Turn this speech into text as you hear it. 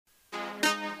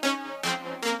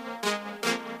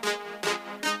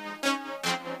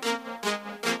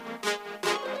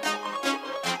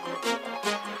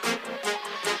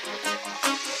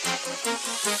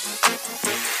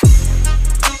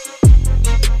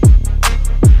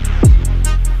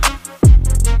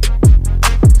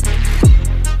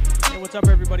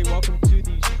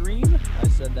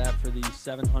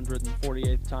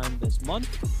748th time this month,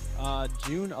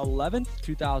 June 11th,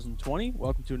 2020.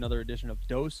 Welcome to another edition of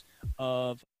Dose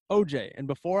of OJ. And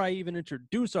before I even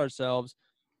introduce ourselves,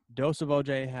 Dose of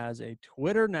OJ has a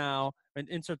Twitter now. And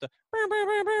insert the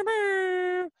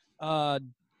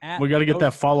at We got to get Dose,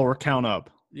 that follower count up.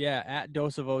 yeah, at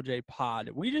Dose of OJ Pod.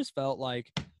 We just felt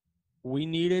like we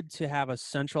needed to have a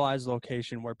centralized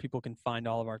location where people can find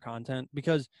all of our content,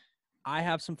 because I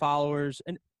have some followers,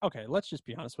 and okay, let's just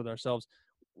be honest with ourselves.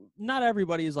 Not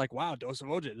everybody is like, wow, Dose of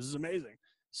OJ, this is amazing.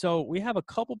 So we have a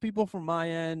couple people from my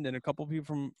end and a couple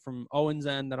people from Owen's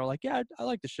end that are like, yeah, I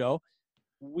like the show.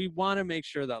 We want to make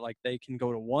sure that like they can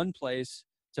go to one place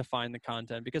to find the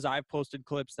content, because I've posted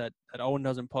clips that Owen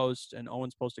doesn't post, and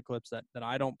Owen's posted clips that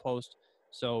I don't post.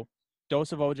 So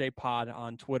Dose of OJ Pod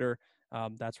on Twitter.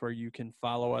 That's where you can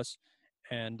follow us.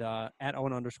 And at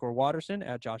Owen_Watterson,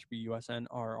 at Josh BUSN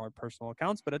are our personal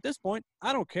accounts. But at this point,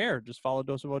 I don't care. Just follow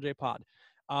Dose of OJ Pod.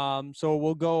 So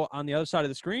we'll go on the other side of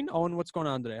the screen. Owen, what's going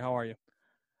on today? How are you?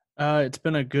 It's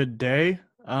been a good day.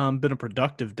 Been a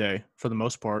productive day for the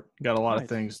most part. Got a lot Nice. of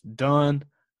things done.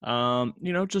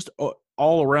 Just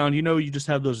all around. You just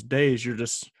have those days you're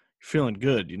just feeling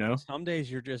good. Some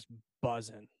days you're just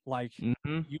buzzing. Like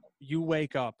Mm-hmm. you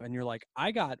wake up and you're like,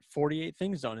 I got 48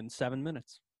 things done in 7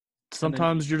 minutes.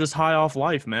 Sometimes you're just high off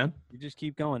life, man. You just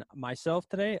keep going. Myself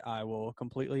today, I will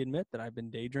completely admit that I've been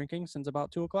day drinking since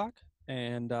about 2:00,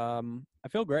 and I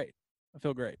feel great. My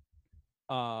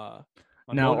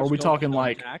Now, are we motor's talking still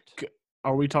like? intact.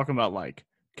 Are we talking about like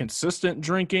consistent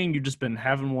drinking? You just been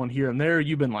having one here and there.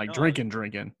 You've been like No.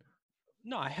 drinking.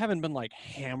 No, I haven't been like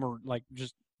hammered, like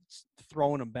just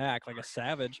throwing them back like a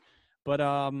savage. But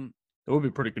It would be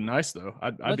pretty nice though.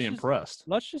 I'd be impressed.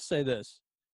 let's just say this.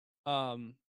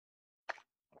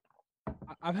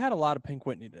 I've had a lot of Pink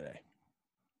Whitney today,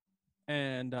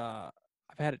 and I've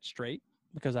had it straight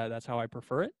because that's how I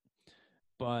prefer it.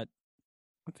 But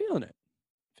I'm feeling it.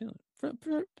 Feeling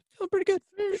pretty good.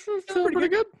 Feeling pretty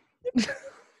good.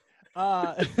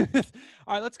 All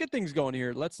right, let's get things going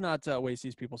here. Let's not waste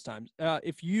these people's time.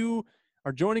 If you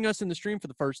are joining us in the stream for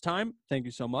the first time, thank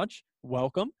you so much.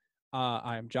 Welcome.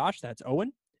 I am Josh. That's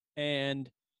Owen. And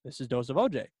this is Dose of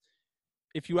OJ.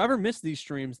 If you ever miss these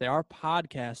streams, they are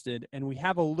podcasted, and we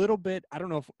have a little bit, I don't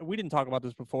know if we didn't talk about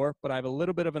this before, but I have a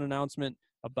little bit of an announcement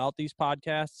about these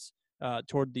podcasts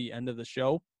toward the end of the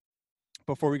show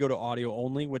before we go to audio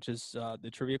only, which is the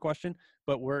trivia question.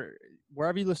 But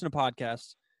wherever you listen to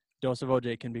podcasts, Dose of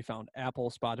OJ can be found.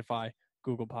 Apple, Spotify,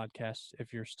 Google Podcasts.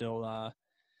 If you're still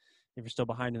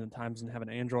behind in the times and have an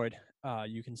Android,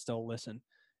 you can still listen.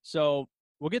 So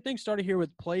we'll get things started here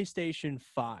with PlayStation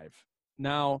 5.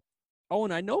 Now,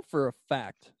 Owen, I know for a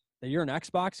fact that you're an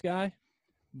Xbox guy,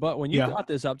 but when you brought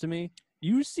this up to me,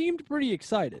 you seemed pretty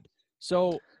excited.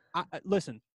 So,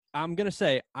 listen, I'm going to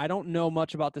say I don't know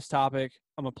much about this topic.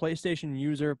 I'm a PlayStation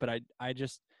user, but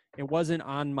it wasn't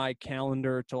on my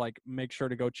calendar to like make sure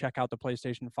to go check out the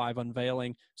PlayStation 5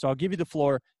 unveiling. So I'll give you the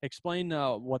floor. Explain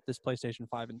what this PlayStation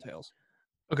 5 entails.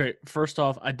 Okay, first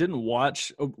off, I didn't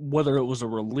watch whether it was a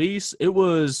release. It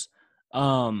was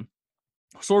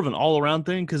sort of an all-around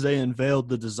thing because they unveiled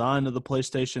the design of the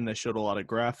PlayStation. They showed a lot of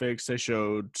graphics. They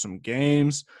showed some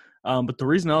games. But the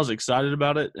reason I was excited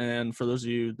about it, and for those of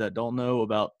you that don't know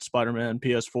about Spider-Man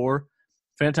PS4,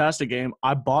 fantastic game.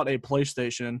 I bought a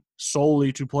PlayStation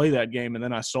solely to play that game, and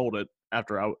then I sold it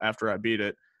after I beat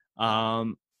it. I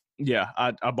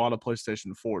bought a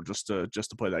PlayStation 4 just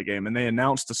to play that game, and they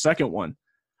announced the second one,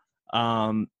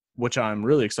 which I'm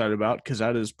really excited about because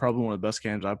that is probably one of the best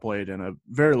games I've played in a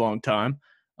very long time.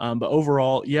 But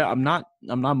overall, I'm not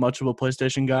much of a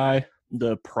PlayStation guy.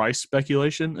 The price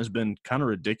speculation has been kind of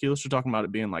ridiculous. We're talking about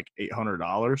it being like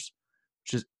 $800,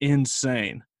 which is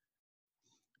insane.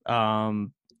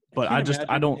 But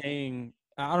I don't mean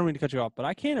to cut you off, but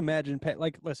I can't imagine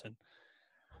listen,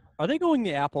 are they going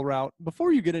the Apple route?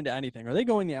 Before you get into anything, are they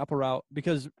going the Apple route?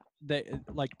 Because they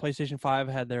like PlayStation 5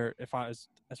 had their, as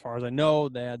far as I know,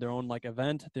 they had their own like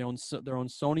event, their own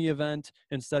Sony event,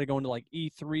 instead of going to like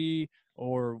E3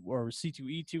 or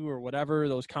C2E2 or whatever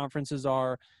those conferences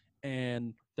are,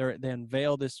 and they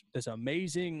unveil this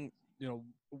amazing,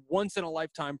 once in a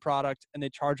lifetime product, and they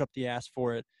charge up the ass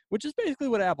for it, which is basically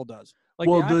what Apple does. Like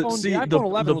the iPhone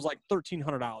 11 was like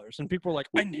 $1,300, and people were like,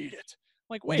 I need it.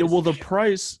 Like, wait.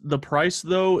 The price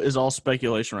though is all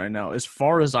speculation right now. As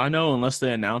far as I know, unless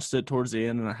they announced it towards the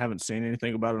end, and I haven't seen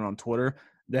anything about it on Twitter,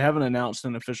 they haven't announced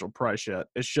an official price yet.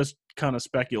 It's just kind of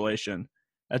speculation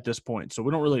at this point. So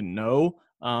we don't really know.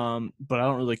 But I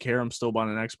don't really care. I'm still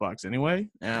buying an Xbox anyway,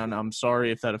 and I'm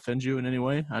sorry if that offends you in any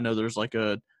way. I know there's like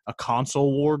a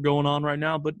console war going on right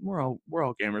now, but we're all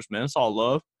gamers, man. It's all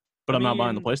love. but I I'm not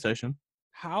buying the mean, PlayStation.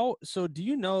 how so do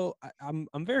you know I'm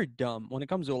very dumb when it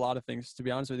comes to a lot of things, to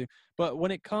be honest with you. But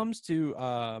when it comes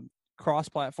to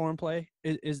cross-platform play,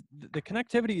 is the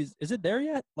connectivity is it there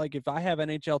yet? Like if I have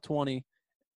NHL 20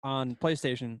 on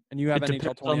PlayStation and you have It NHL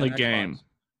depends 20 on on the Xbox. game.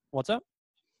 What's up?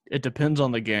 It depends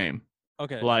on the game.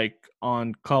 Okay. Like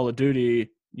on Call of Duty,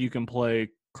 you can play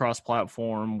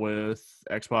cross-platform with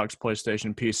Xbox,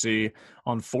 PlayStation, PC.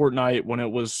 On Fortnite, when it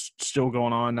was still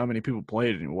going on, not many people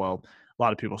played it. Well, a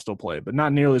lot of people still play it, but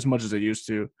not nearly as much as they used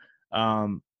to.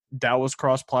 That was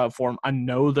cross-platform. I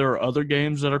know there are other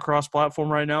games that are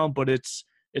cross-platform right now, but it's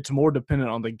more dependent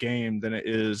on the game than it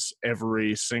is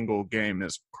every single game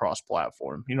is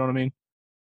cross-platform. You know what I mean?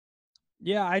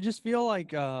 Yeah, I just feel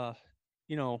like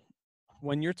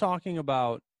when you're talking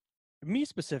about me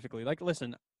specifically, like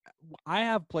listen, I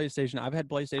have PlayStation. I've had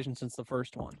PlayStation since the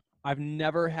first one. I've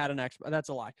never had an Xbox. That's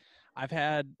a lie. I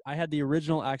had the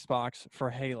original Xbox for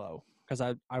Halo because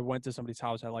I went to somebody's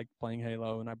house. I liked playing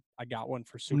Halo, and I got one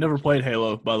for I've Super never Kids. played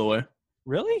Halo, by the way.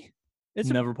 Really?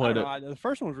 Never I played don't know. it. The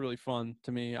first one was really fun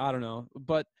to me. I don't know,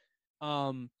 but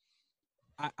um,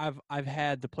 I've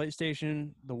had the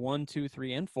PlayStation, the 1, 2,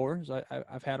 3, and 4. So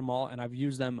I've had them all, and I've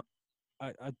used them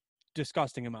a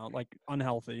disgusting amount, like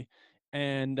unhealthy,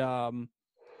 and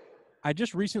I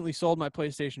just recently sold my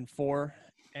PlayStation 4,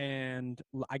 and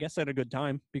I guess I had a good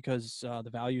time because the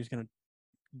value is going to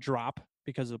drop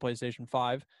because of the PlayStation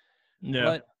 5. Yeah.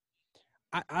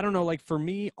 But I don't know. Like for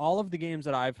me, all of the games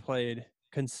that I've played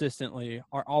consistently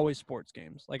are always sports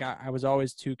games. Like I was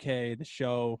always 2K, the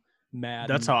show, That's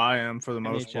Madden, how I am for the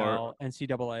most part. NHL,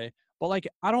 NCAA. But like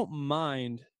I don't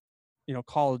mind,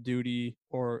 Call of Duty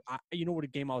or you know what a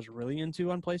game I was really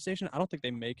into on PlayStation. I don't think they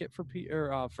make it for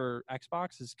for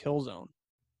Xbox is Killzone.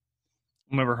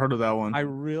 Never heard of that one.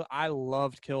 I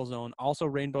loved Killzone. Also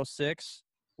Rainbow Six,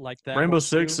 like that Rainbow one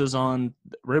Six too. is on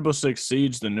Rainbow Six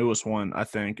Siege, the newest one, I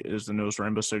think, is the newest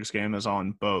Rainbow Six game is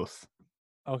on both.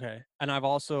 Okay, and I've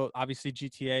also obviously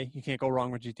GTA. You can't go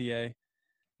wrong with GTA.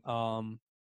 But I've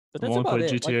that's only about played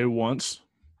it. Like, GTA once,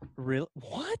 real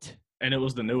what? and it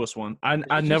was the newest one. I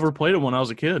It's never just played it when I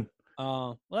was a kid.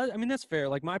 well, I mean that's fair.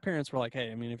 Like my parents were like,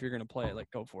 "Hey, I mean, if you're gonna play it, like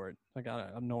go for it. Like,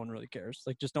 no one really cares.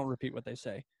 Like, just don't repeat what they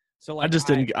say." So like, I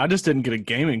just didn't get a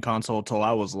gaming console until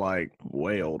I was like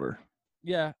way older.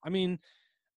 yeah, I mean,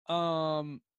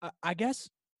 I guess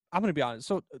I'm gonna be honest.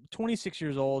 So, 26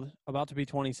 years old, about to be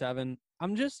 27.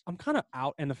 I'm kind of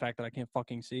out in the fact that I can't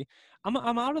fucking see. I'm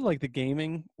out of like the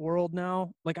gaming world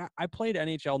now. Like I played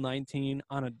NHL 19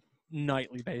 on a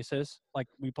nightly basis. Like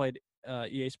we played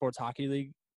EA Sports Hockey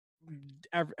League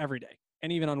every day,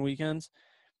 and even on weekends,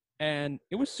 and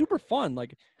it was super fun.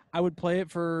 Like I would play it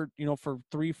for for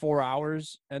 3-4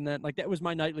 hours, and then like that was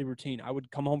my nightly routine. I would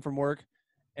come home from work,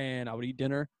 and I would eat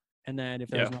dinner, and then if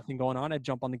there was Yeah. nothing going on, I'd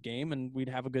jump on the game, and we'd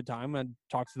have a good time. I'd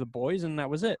talk to the boys, and that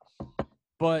was it.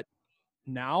 But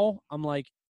now I'm like,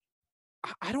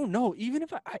 I don't know. Even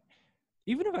if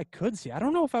I could see, I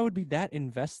don't know if I would be that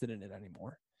invested in it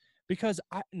anymore, because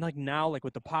I like now like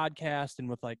with the podcast and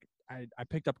with like I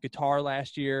picked up guitar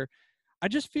last year. I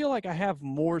just feel like I have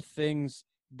more things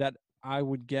that I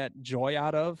would get joy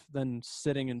out of than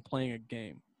sitting and playing a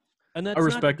game. And I that's not to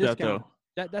respect that discount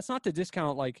though. that's not to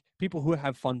discount like people who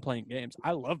have fun playing games.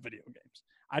 I love video games.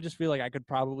 I just feel like I could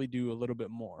probably do a little bit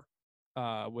more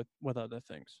with other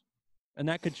things. And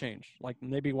that could change. Like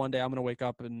maybe one day I'm gonna wake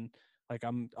up and like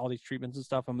I'm all these treatments and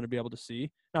stuff I'm gonna be able to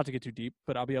see. Not to get too deep,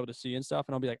 but I'll be able to see and stuff.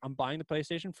 And I'll be like, I'm buying the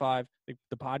PlayStation 5.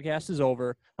 The podcast is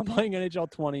over. I'm playing NHL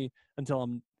 20 until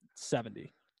I'm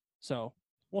 70. So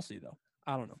we'll see though.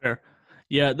 I don't know. Fair.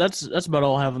 Yeah, that's about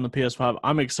all I have on the PS5.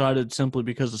 I'm excited simply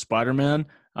because of Spider-Man.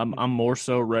 I'm Mhm. more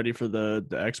so ready for the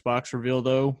Xbox reveal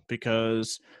though,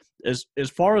 because as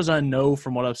far as I know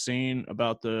from what I've seen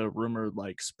about the rumored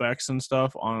like specs and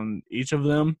stuff on each of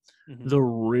them, Mhm. they're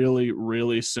really,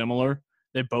 really similar.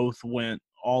 They both went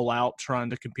all out trying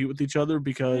to compete with each other They've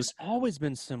because always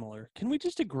been similar. Can we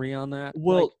just agree on that? Like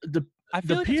well I the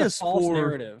feel like it's a false PS4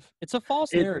 narrative. It's a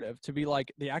false it narrative to be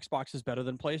like the Xbox is better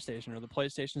than PlayStation or the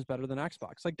PlayStation is better than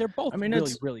Xbox. Like they're both I mean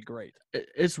really, really great.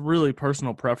 it's really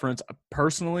personal preference.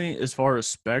 Personally, as far as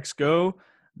specs go,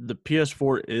 the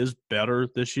PS4 is better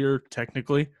this year,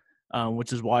 technically,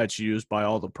 which is why it's used by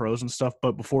all the pros and stuff.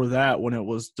 But before that, when it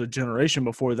was the generation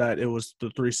before that, it was the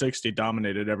 360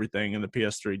 dominated everything and the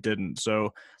PS3 didn't.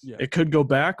 So Yeah. it could go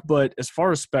back. But as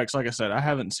far as specs, like I said, I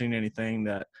haven't seen anything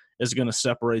that is going to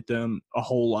separate them a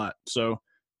whole lot. So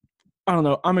I don't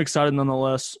know. I'm excited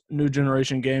nonetheless. New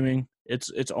generation gaming.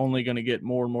 It's only going to get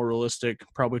more and more realistic,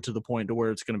 probably to the point to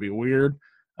where it's going to be weird.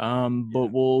 But Yeah.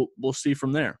 we'll see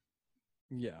from there.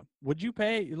 Yeah. Would you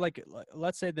pay like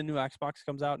let's say the new Xbox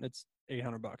comes out and it's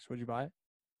 $800? Would you buy it?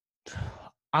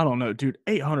 I don't know, dude.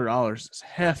 $800 is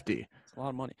hefty. It's a lot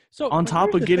of money. So, On but top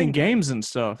here's of the getting thing, though. games and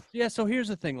stuff. Yeah. So here's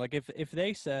the thing. Like, if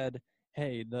they said,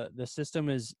 "Hey, the system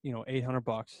is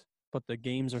 $800, but the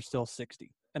games are still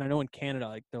 60," and I know in Canada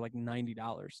like they're like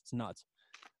 $90. It's nuts.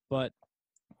 But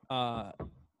uh,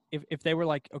 if they were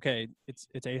like, "Okay, it's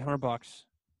 $800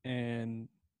 and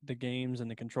the games and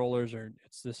the controllers are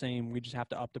it's the same. We just have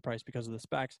to up the price because of the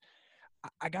specs."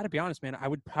 I got to be honest, man. I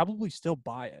would probably still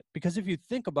buy it because if you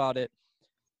think about it,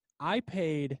 I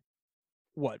paid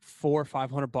what 400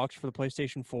 or $500 for the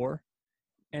PlayStation 4,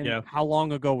 and Yeah. how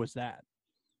long ago was that?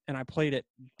 And I played it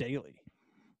daily.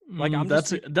 Like I'm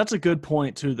just That's a good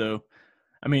point too, though.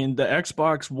 I mean, the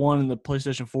Xbox One and the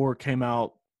PlayStation 4 came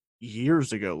out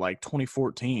years ago, like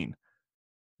 2014.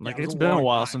 yeah, Like it was a it's been a long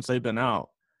while time. since they've been out.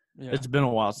 Yeah, It's been a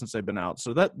while since they've been out.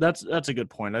 So that's a good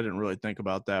point. I didn't really think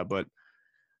about that, but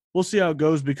we'll see how it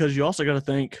goes because you also got to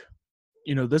think,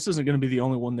 this isn't going to be the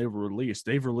only one they've released.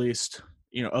 They've released,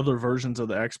 other versions of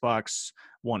the Xbox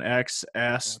One X,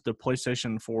 S, the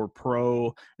PlayStation 4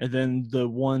 Pro, and then the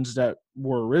ones that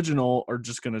were original are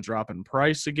just going to drop in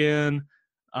price again.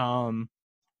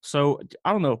 So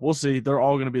I don't know. We'll see. They're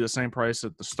all going to be the same price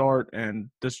at the start, and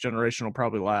this generation will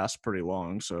probably last pretty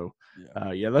long. So,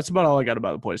 yeah. that's about all I got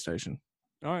about the PlayStation.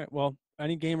 All right. Well,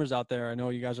 any gamers out there, I know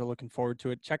you guys are looking forward to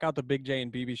it. Check out the Big J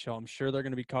and BB Show. I'm sure they're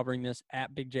going to be covering this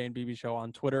at Big J and BB Show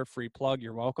on Twitter. Free plug.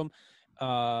 You're welcome.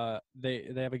 They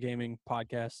have a gaming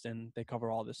podcast and they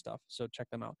cover all this stuff. So check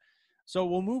them out. So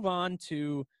we'll move on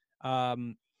to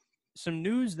some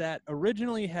news that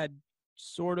originally had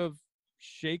sort of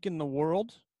shaken the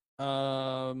world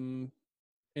in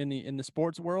the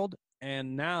sports world,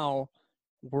 and now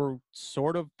we're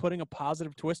sort of putting a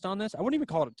positive twist on this. I wouldn't even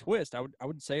call it a twist. I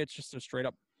would say it's just a straight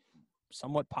up,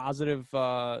 somewhat positive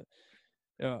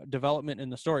development in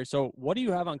the story. So, what do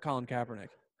you have on Colin Kaepernick?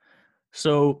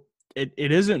 So it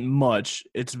isn't much.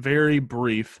 It's very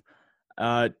brief.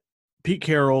 Pete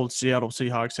Carroll, Seattle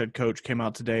Seahawks head coach, came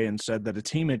out today and said that a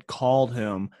team had called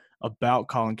him about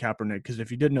Colin Kaepernick because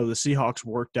if you didn't know, the Seahawks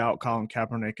worked out Colin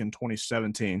Kaepernick in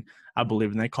 2017, I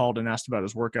believe, and they called and asked about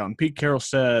his workout. And Pete Carroll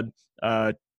said,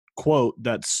 quote,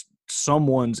 that's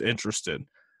someone's interested,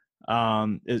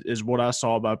 is what I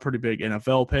saw by a pretty big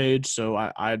NFL page. So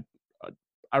I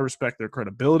respect their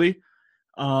credibility.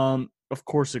 Of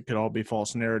course, it could all be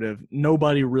false narrative.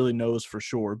 Nobody really knows for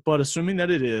sure. But assuming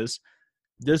that it is,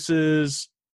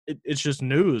 it's just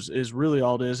news is really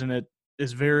all it is, and it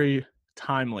is very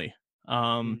timely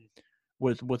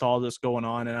with all this going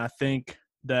on. And I think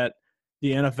that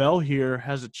the NFL here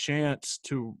has a chance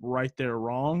to right their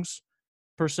wrongs,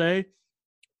 per se.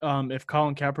 If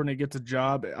Colin Kaepernick gets a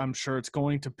job, I'm sure it's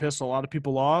going to piss a lot of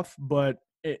people off. But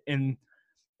in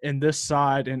this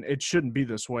side, and it shouldn't be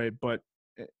this way, but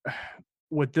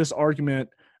with this argument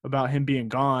about him being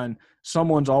gone,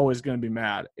 someone's always going to be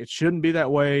mad. It shouldn't be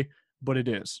that way, but it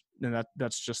is, and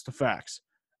that's just the facts.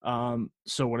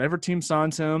 So whatever team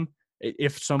signs him,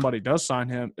 if somebody does sign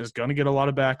him, is going to get a lot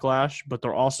of backlash, but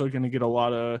they're also going to get a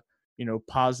lot of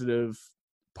positive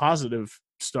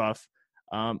stuff.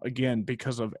 Again,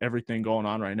 because of everything going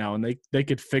on right now, and they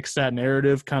could fix that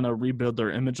narrative, kind of rebuild their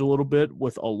image a little bit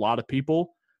with a lot of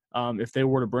people. If they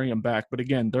were to bring him back. But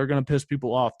again, they're going to piss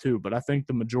people off too. But I think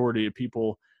the majority of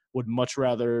people would much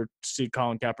rather see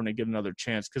Colin Kaepernick get another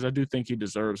chance because I do think he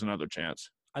deserves another chance.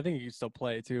 I think he can still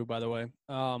play too, by the way.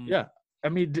 Yeah. I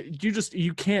mean,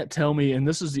 you can't tell me, and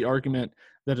this is the argument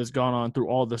that has gone on through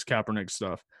all this Kaepernick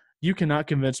stuff. You cannot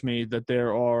convince me that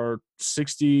there are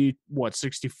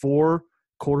 64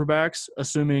 quarterbacks,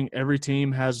 assuming every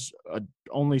team has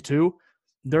only two.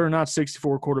 There are not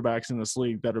 64 quarterbacks in this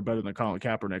league that are better than Colin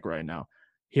Kaepernick right now.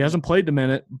 He hasn't played a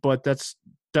minute, but that's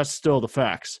still the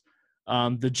facts.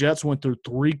 The Jets went through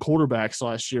 3 quarterbacks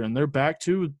last year, and they're back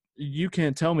to. You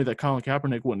can't tell me that Colin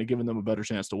Kaepernick wouldn't have given them a better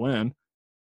chance to win.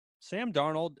 Sam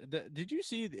Darnold, did you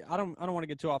see? I don't want to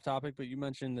get too off topic, but you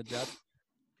mentioned the Jets.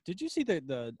 Did you see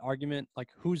the argument like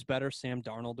who's better, Sam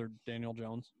Darnold or Daniel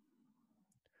Jones?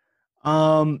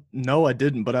 No, I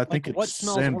didn't, but I think what it's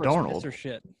smells Sam worse, Darnold. piss or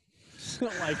shit?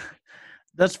 Like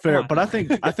that's fair, but I think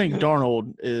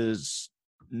Darnold is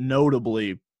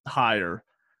notably higher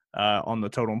on the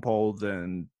totem pole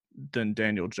than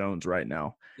Daniel Jones right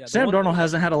now. Yeah, Sam Darnold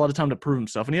hasn't had a lot of time to prove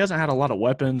himself, and he hasn't had a lot of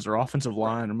weapons or offensive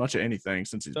line or much of anything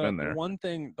since he's been there.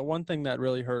 The one thing that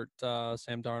really hurt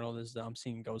Sam Darnold is I'm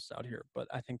seeing ghosts out here, but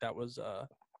I think that was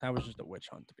just a witch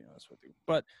hunt, to be honest with you.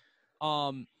 But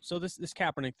so this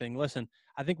Kaepernick thing, listen,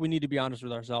 I think we need to be honest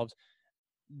with ourselves.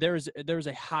 There's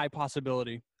a high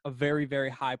possibility a very, very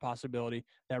high possibility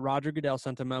that Roger Goodell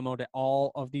sent a memo to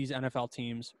all of these NFL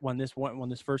teams when this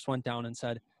first went down and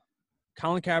said,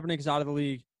 Colin Kaepernick is out of the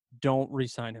league. Don't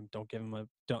re-sign him. Don't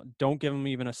give him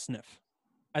even a sniff.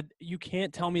 You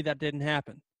can't tell me that didn't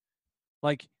happen.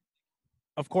 Like,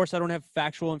 of course, I don't have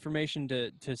factual information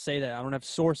to say that. I don't have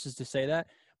sources to say that.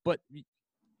 But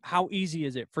how easy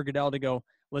is it for Goodell to go,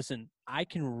 listen, I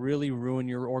can really ruin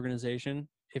your organization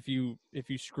if you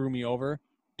screw me over.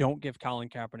 Don't give Colin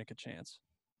Kaepernick a chance.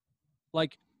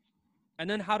 Like, and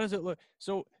then how does it look?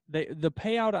 So the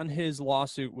payout on his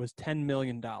lawsuit was $10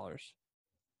 million.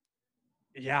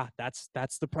 Yeah, that's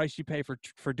the price you pay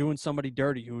for doing somebody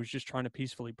dirty who was just trying to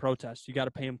peacefully protest. You got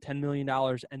to pay him $10 million,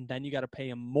 and then you got to pay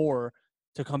him more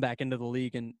to come back into the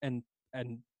league and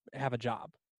have a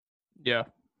job. Yeah.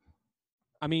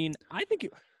 I mean, I think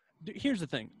here's the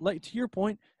thing. Like, to your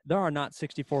point, there are not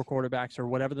 64 quarterbacks or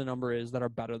whatever the number is that are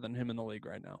better than him in the league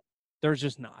right now. There's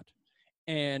just not.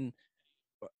 And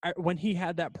when he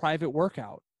had that private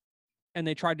workout and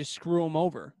they tried to screw him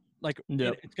over, like,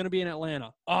 it's going to be in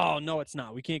Atlanta. Oh, no, it's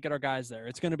not. We can't get our guys there.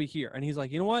 It's going to be here. And he's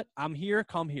like, you know what? I'm here.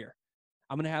 Come here.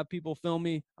 I'm going to have people film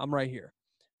me. I'm right here.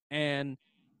 And,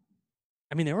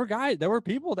 I mean, there were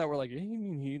people that were like,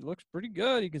 he looks pretty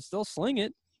good. He can still sling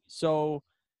it. So,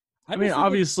 I mean,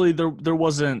 obviously there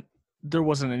wasn't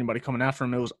anybody coming after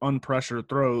him. It was unpressured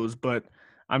throws. But,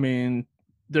 I mean,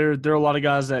 there are a lot of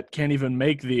guys that can't even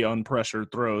make the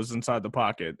unpressured throws inside the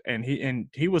pocket, and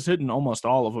he was hitting almost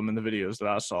all of them in the videos that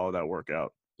I saw of that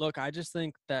workout. Look, I just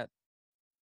think that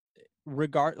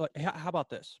how about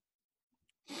this?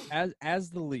 As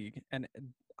the league, and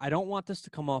I don't want this to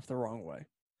come off the wrong way,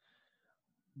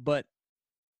 but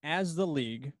as the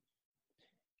league,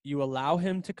 you allow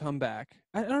him to come back.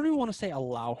 I don't even want to say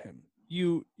allow him.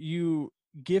 You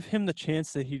give him the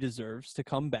chance that he deserves to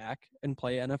come back and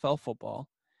play NFL football.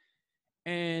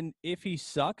 And if he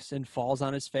sucks and falls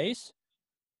on his face,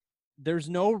 there's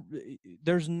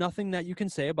nothing that you can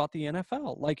say about the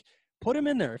NFL. Like, put him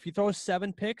in there. If he throws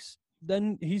 7 picks,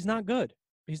 then he's not good.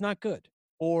 He's not good.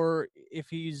 Or if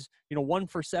he's, 1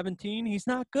 for 17, he's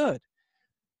not good.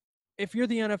 If you're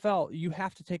the NFL, you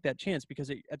have to take that chance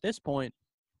because at this point,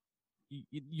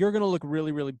 you're going to look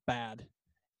really, really bad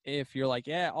if you're like,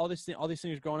 yeah, all these things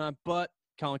are going on, but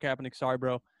Colin Kaepernick, sorry,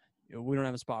 bro, we don't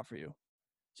have a spot for you.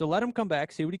 So let him come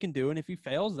back, see what he can do, and if he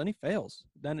fails, then he fails.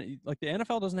 Then, like, the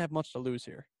NFL doesn't have much to lose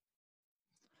here.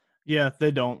 Yeah,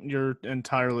 they don't. You're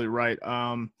entirely right.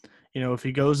 If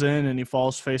he goes in and he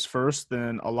falls face first,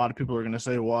 then a lot of people are going to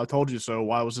say, well, I told you so.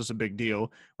 Why was this a big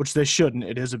deal? Which they shouldn't.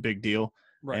 It is a big deal.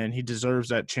 Right. And he deserves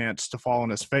that chance to fall on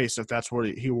his face if that's what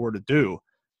he were to do.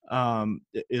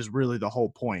 Is really the whole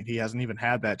point. He hasn't even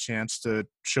had that chance to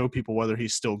show people whether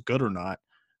he's still good or not.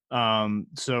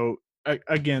 So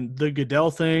again, the Goodell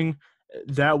thing,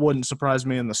 that wouldn't surprise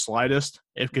me in the slightest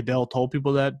if Goodell told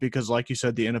people that, because like you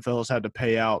said, the NFL has had to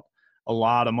pay out a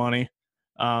lot of money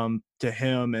to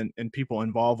him and people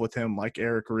involved with him like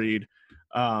Eric Reid.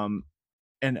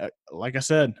 Like I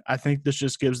said, I think this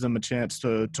just gives them a chance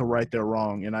to right their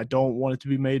wrong. And I don't want it to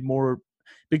be made more,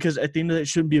 because at the end of it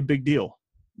shouldn't be a big deal.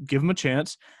 Give them a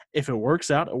chance. If it works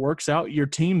out, it works out. Your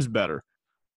team's better.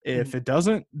 If it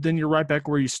doesn't, then you're right back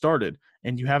where you started.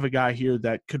 And you have a guy here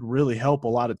that could really help a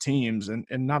lot of teams. And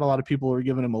not a lot of people are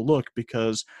giving him a look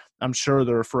because I'm sure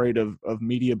they're afraid of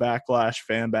media backlash,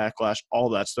 fan backlash, all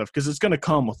that stuff, because it's going to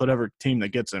come with whatever team that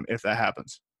gets him if that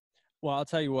happens. Well, I'll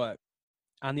tell you what.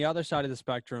 On the other side of the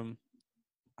spectrum,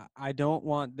 I don't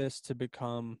want this to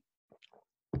become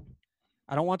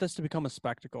a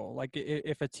spectacle. Like,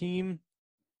 if a team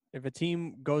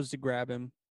goes to grab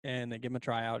him and they give him a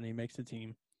tryout and he makes the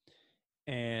team,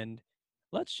 and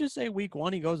let's just say week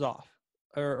 1 he goes off,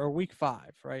 or week 5,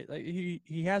 right? Like,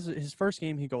 he has his first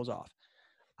game, he goes off.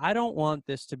 I don't want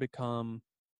this to become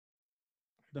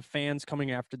the fans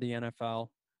coming after the NFL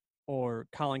or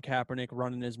Colin Kaepernick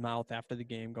running his mouth after the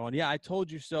game going, yeah, I told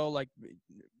you so, like,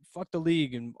 fuck the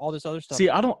league and all this other stuff. See,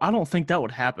 I don't think that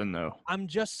would happen, though. I'm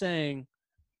just saying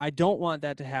I don't want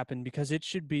that to happen, because it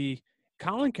should be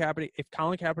Colin Kaepernick. If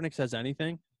Colin Kaepernick says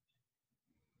anything,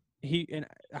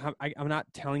 I'm not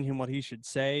telling him what he should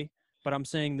say, but I'm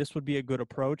saying this would be a good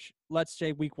approach. Let's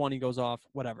say week 1 he goes off,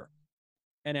 whatever.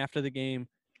 And after the game,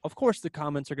 of course the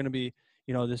comments are going to be,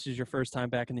 this is your first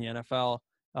time back in the NFL.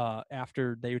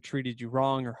 After they treated you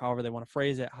wrong, or however they want to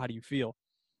phrase it, how do you feel?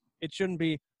 It shouldn't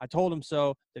be, I told them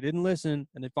so, they didn't listen,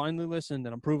 and they finally listened,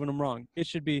 and I'm proving them wrong. It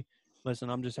should be, listen,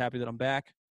 I'm just happy that I'm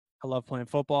back. I love playing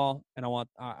football, and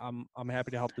I'm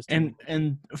happy to help this team.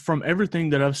 And from everything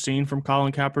that I've seen from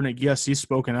Colin Kaepernick, yes, he's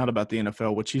spoken out about the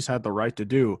NFL, which he's had the right to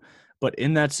do. But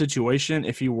in that situation,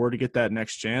 if he were to get that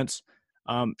next chance,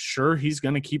 Sure, he's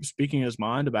going to keep speaking his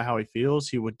mind about how he feels.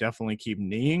 He would definitely keep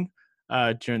kneeing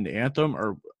during the anthem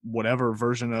or whatever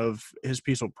version of his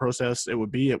peaceful protest it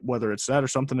would be, whether it's that or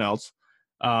something else.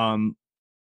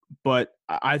 But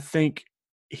I think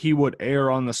he would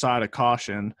err on the side of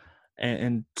caution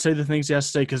and say the things he has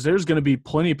to say, because there's going to be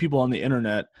plenty of people on the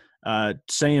internet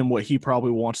saying what he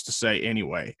probably wants to say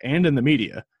anyway, and in the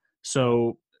media.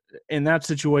 So in that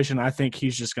situation, I think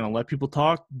he's just going to let people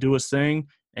talk, do his thing,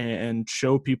 and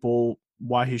show people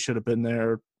why he should have been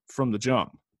there from the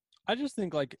jump. I just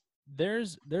think like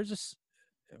there's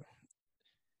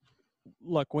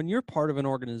look, when you're part of an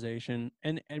organization,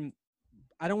 and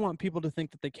I don't want people to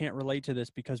think that they can't relate to this,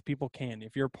 because people can.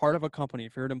 If you're part of a company,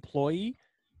 if you're an employee,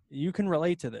 you can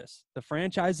relate to this. The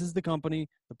franchise is the company,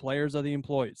 the players are the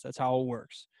employees. That's how it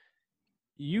works.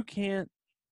 You can't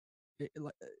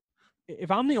if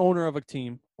I'm the owner of a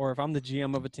team, or if I'm the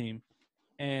GM of a team,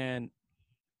 and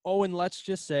and let's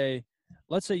say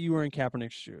you were in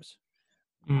Kaepernick's shoes.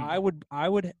 I would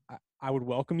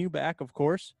welcome you back, of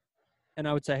course. And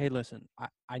I would say, hey, listen,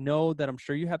 I know that I'm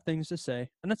sure you have things to say,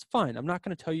 and that's fine. I'm not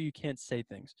going to tell you can't say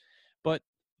things, but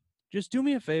just do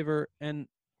me a favor and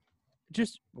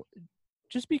just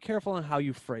be careful on how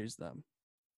you phrase them.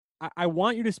 I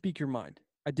want you to speak your mind.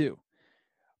 I do.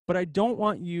 But I don't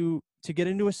want you to get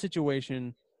into a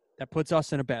situation that puts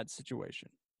us in a bad situation.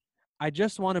 I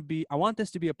want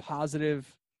this to be a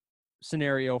positive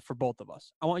scenario for both of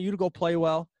us. I want you to go play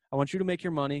well. I want you to make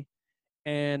your money,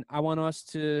 and I want us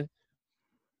to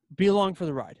be along for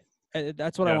the ride.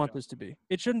 That's what I want this to be.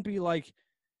 It shouldn't be like,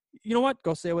 you know what,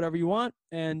 go say whatever you want,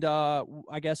 and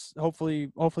I guess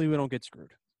hopefully we don't get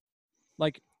screwed.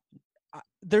 Like,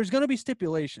 there's going to be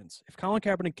stipulations. If Colin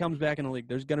Kaepernick comes back in the league,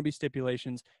 there's going to be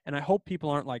stipulations, and I hope people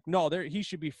aren't like, no, he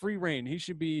should be free reign. He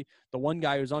should be the one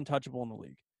guy who's untouchable in the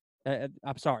league.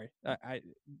 I'm sorry. I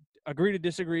agree to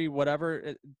disagree,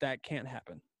 whatever. That can't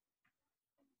happen.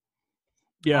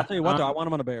 Yeah. I'll tell you what, though, I want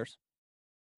him on the Bears.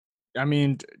 I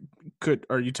mean,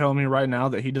 are you telling me right now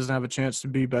that he doesn't have a chance to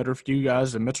be better for you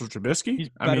guys than Mitchell Trubisky? He's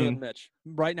better than Mitch.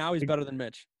 Right now, he's better than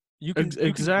Mitch. You can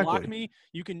block me.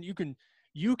 You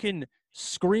can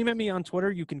scream at me on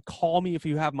Twitter. You can call me if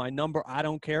you have my number. I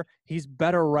don't care. He's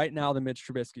better right now than Mitch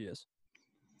Trubisky is.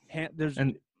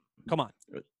 Come on.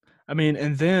 I mean,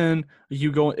 and then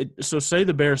you go – so say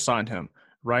the Bears signed him,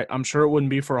 right? I'm sure it wouldn't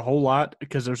be for a whole lot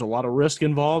because there's a lot of risk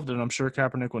involved, and I'm sure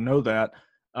Kaepernick would know that.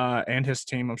 And his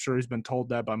team, I'm sure he's been told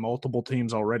that by multiple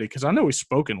teams already, because I know he's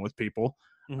spoken with people.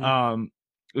 Mm-hmm.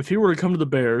 If he were to come to the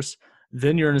Bears,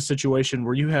 then you're in a situation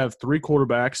where you have three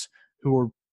quarterbacks who are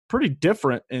pretty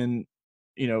different in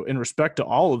respect to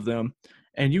all of them,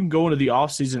 and you can go into the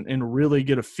offseason and really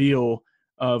get a feel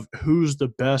of who's the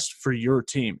best for your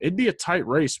team. It'd be a tight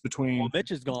race between – Well,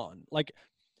 Mitch is gone. Like,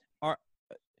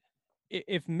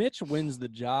 if Mitch wins the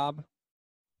job –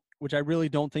 which I really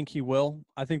don't think he will.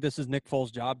 I think this is Nick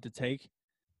Foles' job to take.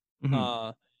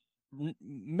 Mm-hmm.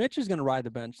 Mitch is going to ride the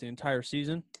bench the entire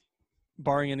season,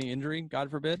 barring any injury,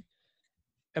 God forbid.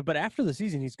 But after the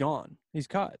season, he's gone. He's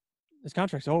cut. His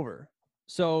contract's over.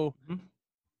 So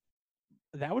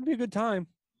that would be a good time.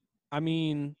 I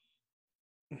mean,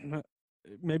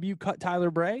 maybe you cut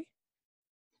Tyler Bray.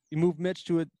 You move Mitch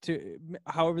to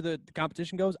however the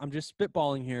competition goes. I'm just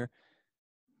spitballing here.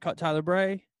 Cut Tyler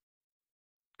Bray.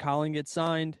 Colin gets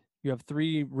signed. You have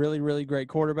three really, really great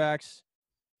quarterbacks,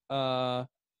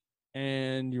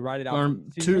 and you ride it out.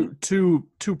 Two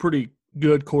pretty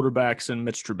good quarterbacks in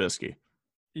Mitch Trubisky.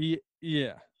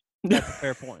 Yeah, that's a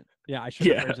fair point. Yeah, I should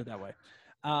have phrased it that way.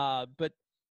 But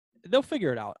they'll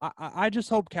figure it out. I just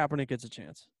hope Kaepernick gets a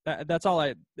chance. That's all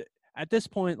at this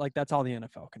point, like, that's all the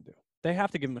NFL can do. They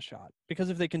have to give him a shot, because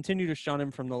if they continue to shun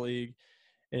him from the league,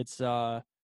 it's not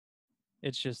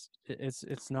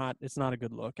a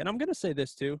good look. And I'm going to say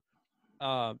this too.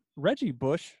 Reggie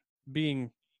Bush being,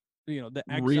 the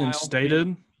exile,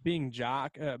 reinstated, being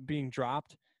dropped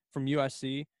from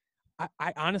USC.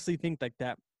 I honestly think like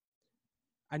that.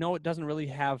 I know it doesn't really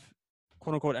have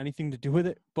quote unquote anything to do with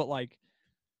it, but like,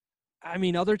 I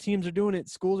mean, other teams are doing it,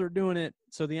 schools are doing it.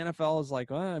 So the NFL is like,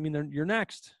 well, I mean, you're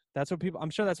next. I'm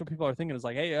sure that's what people are thinking, is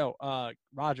like, hey,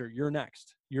 Roger, you're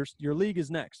next. Your league is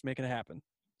next. Make it happen.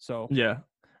 So yeah.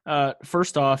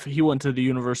 First off, he went to the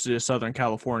University of Southern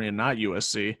California, not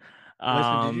USC.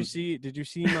 Listen, did you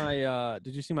see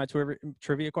my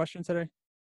trivia question today?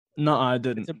 No, I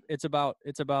didn't. It's about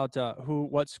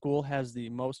what school has the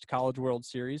most College World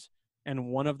Series, and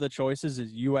one of the choices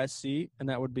is USC, and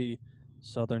that would be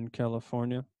Southern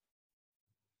California.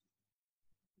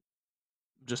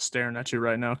 I'm just staring at you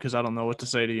right now because I don't know what to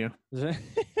say to you.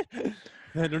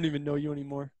 I don't even know you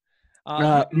anymore. Do you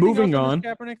have anything else Moving on this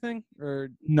on. Kaepernick thing? Or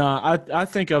Nah, I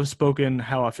think I've spoken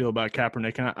how I feel about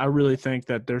Kaepernick, and I really think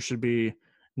that there should be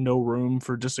no room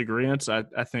for disagreements. I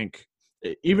think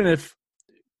even if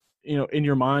in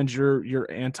your mind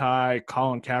you're anti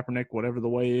Colin Kaepernick, whatever the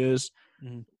way is,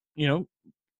 Mhm. you know,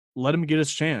 let him get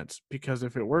his chance, because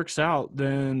if it works out,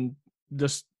 then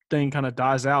this thing kind of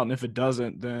dies out, and if it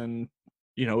doesn't, then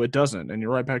it doesn't, and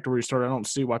you're right back to where you started. I don't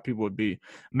see why people would be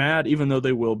mad, even though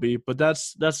they will be. But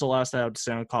that's the last I have to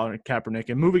say on Colin Kaepernick.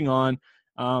 And moving on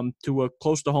to a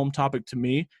close to home topic to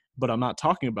me, but I'm not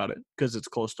talking about it because it's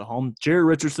close to home. Jerry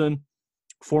Richardson,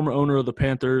 former owner of the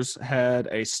Panthers, had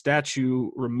a statue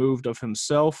removed of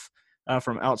himself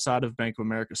from outside of Bank of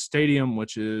America Stadium,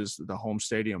 which is the home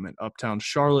stadium in Uptown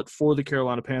Charlotte for the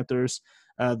Carolina Panthers.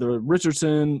 The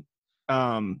Richardson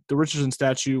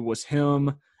statue was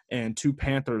him and two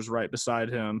Panthers right beside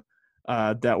him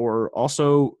that were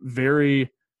also very,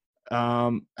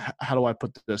 how do I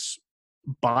put this,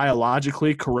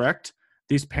 biologically correct.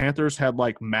 These Panthers had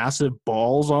like massive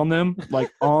balls on them, like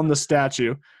on the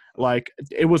statue. Like,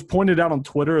 it was pointed out on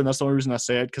Twitter, and that's the only reason I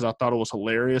say it, because I thought it was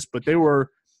hilarious. But they were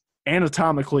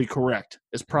anatomically correct,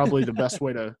 is probably the best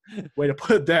way to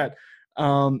put that.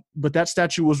 But that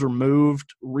statue was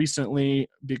removed recently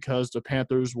because the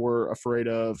Panthers were afraid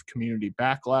of community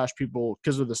backlash, people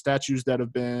because of the statues that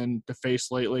have been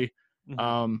defaced lately.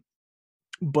 Mhm.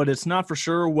 But it's not for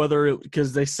sure whether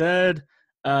because they said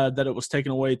that it was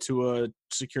taken away to a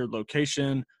secured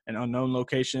location, an unknown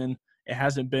location. It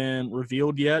hasn't been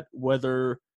revealed yet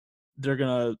whether they're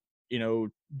gonna,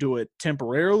 do it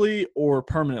temporarily or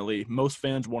permanently. Most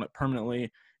fans want it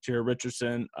permanently. Jerry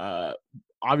Richardson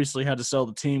obviously had to sell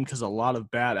the team because a lot of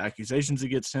bad accusations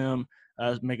against him,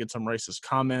 making some racist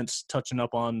comments, touching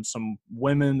up on some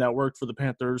women that worked for the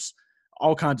Panthers,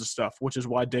 all kinds of stuff, which is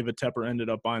why David Tepper ended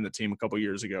up buying the team a couple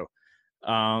years ago.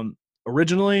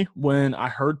 Originally, when I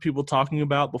heard people talking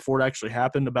about, before it actually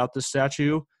happened, about this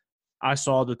statue, I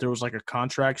saw that there was like a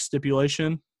contract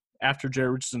stipulation after Jerry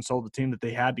Richardson sold the team that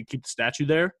they had to keep the statue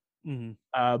there. Mhm.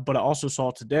 But I also saw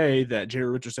today that Jerry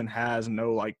Richardson has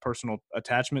no like personal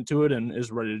attachment to it and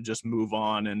is ready to just move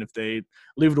on. And if they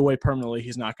leave it away permanently,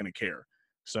 he's not going to care.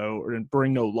 So, or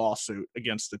bring no lawsuit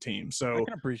against the team. I So,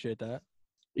 can appreciate that.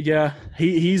 yeah,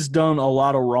 he's done a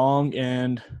lot of wrong.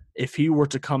 And if he were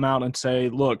to come out and say,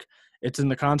 look, it's in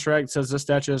the contract, it says this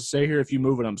statue has to stay here. If you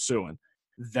move it, I'm suing.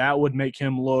 That would make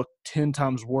him look 10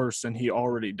 times worse than he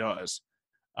already does.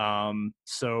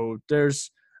 So there's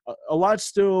a lot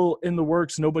still in the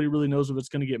works. Nobody really knows if it's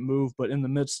going to get moved, but in the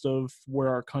midst of where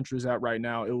our country's at right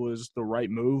now, it was the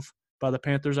right move by the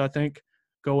Panthers, I think,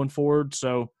 going forward.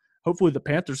 So hopefully the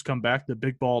Panthers come back, the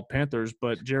big bald Panthers,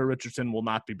 but Jerry Richardson will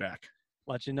not be back.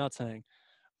 Let you nuts hang.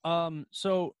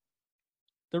 So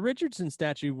the Richardson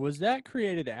statue, was that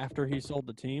created after he sold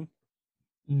the team?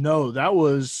 No,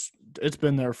 it's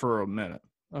been there for a minute.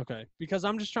 Okay, because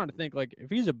I'm just trying to think, like, if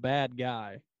he's a bad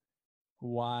guy,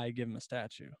 why give him a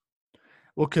statue?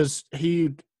 Well, because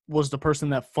he was the person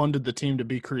that funded the team to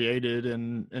be created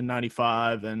in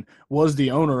 '95 and was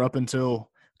the owner up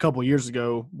until a couple years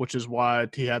ago, which is why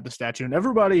he had the statue. And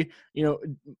everybody,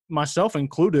 myself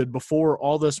included, before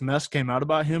all this mess came out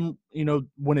about him,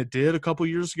 when it did a couple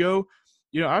years ago,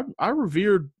 I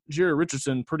revered Jerry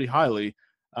Richardson pretty highly.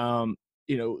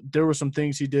 There were some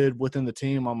things he did within the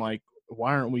team. I'm like,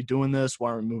 why aren't we doing this?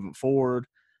 Why aren't we moving forward?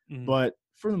 Mhm. But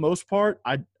for the most part,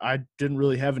 I didn't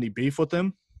really have any beef with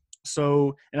him.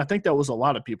 So, and I think that was a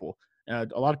lot of people. A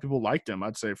lot of people liked him,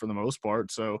 I'd say, for the most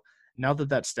part. So now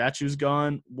that statue's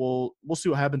gone, we'll see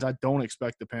what happens. I don't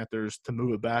expect the Panthers to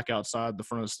move it back outside the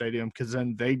front of the stadium, because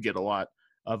then they'd get a lot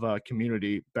of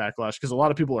community backlash, because a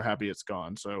lot of people are happy it's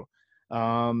gone. So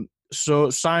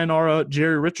sayonara,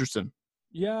 Jerry Richardson.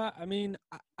 Yeah, I mean,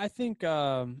 I think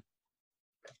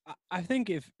I think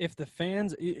if the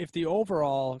fans, if the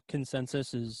overall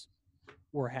consensus is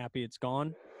we're happy it's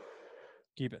gone,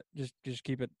 keep it. Just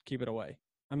keep it away.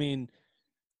 I mean,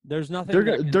 there's They're nothing that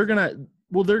gonna can.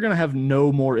 they're gonna have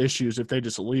no more issues if they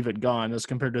just leave it gone as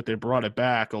compared to if they brought it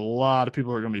back. A lot of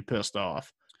people are gonna be pissed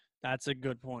off. That's a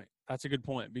good point. That's a good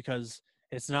point, because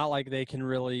it's not like they can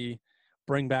really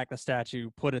bring back the statue,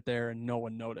 put it there, and no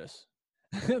one notice.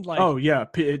 Like, Oh yeah,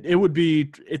 it would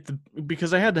be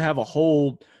because they had to have a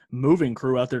whole moving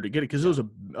crew out there to get it, because it yeah. was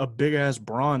a big ass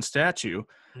bronze statue.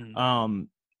 Mhm. Um,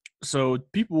 so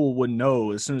people would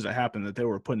know as soon as it happened that they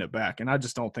were putting it back, and I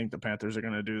just don't think the Panthers are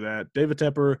going to do that. David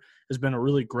Tepper has been a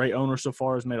really great owner so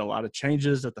far. Has made a lot of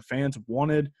changes that the fans have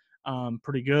wanted.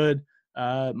 Pretty good.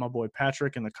 My boy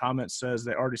Patrick in the comments says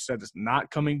they already said it's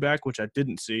not coming back, which I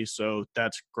didn't see. So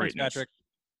that's Thanks, great news. Patrick.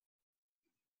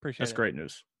 Appreciate That's it. great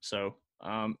news. So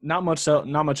Not much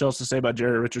else to say about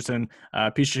Jerry Richardson.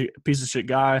 Piece of shit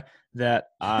guy that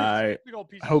I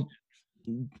hope.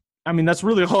 I mean, that's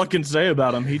really all I can say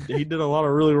about him. He did a lot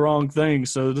of really wrong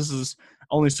things, so this is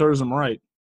only serves him right.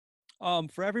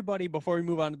 For everybody, before we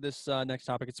move on to this next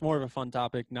topic, it's more of a fun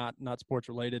topic, not sports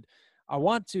related. I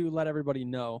want to let everybody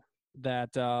know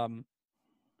that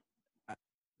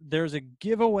there's a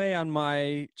giveaway on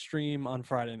my stream on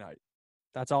Friday night.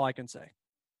 That's all I can say.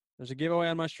 There's a giveaway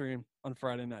on my stream on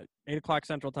Friday night, 8 o'clock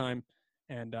Central Time,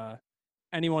 and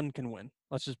anyone can win.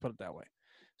 Let's just put it that way.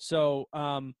 So,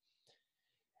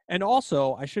 and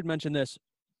also, I should mention this.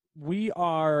 We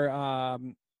are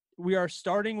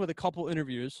starting with a couple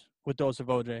interviews with Dose of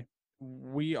OJ.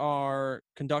 We are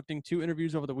conducting 2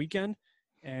 interviews over the weekend,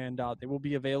 and they will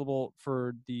be available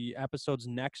for the episodes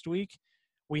next week.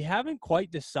 We haven't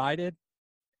quite decided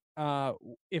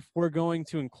if we're going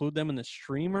to include them in the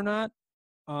stream or not,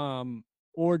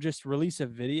 or just release a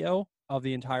video of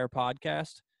the entire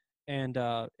podcast and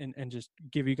just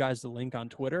give you guys the link on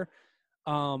Twitter.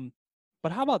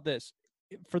 But how about this?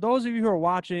 For those of you who are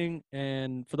watching,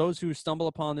 and for those who stumble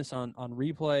upon this on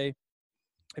replay,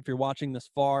 if you're watching this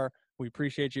far, we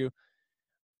appreciate you.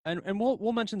 And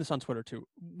we'll mention this on Twitter too.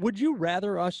 Would you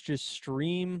rather us just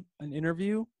stream an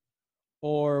interview,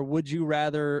 or would you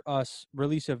rather us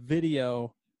release a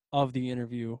video of the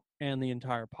interview and the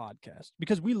entire podcast?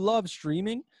 Because we love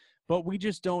streaming, but we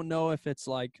just don't know if it's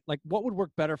like what would work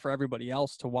better for everybody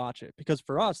else to watch it. Because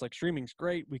for us, like, streaming's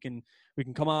great. We can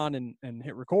come on and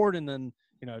hit record, and then,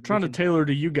 you know, Trying to tailor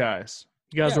to you guys.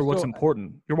 You guys are what's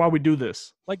important. You're why we do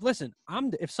this. Like, listen,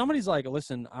 if somebody's like,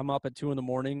 listen, I'm up at 2 a.m,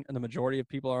 and the majority of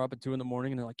people are up at 2 a.m,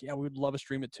 and they're like, yeah, we would love a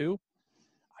stream at 2.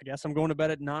 I guess I'm going to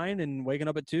bed at 9 and waking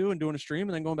up at 2 and doing a stream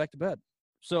and then going back to bed.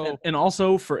 So, and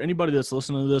also for anybody that's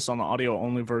listening to this on the audio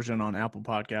only version on Apple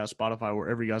Podcasts, Spotify,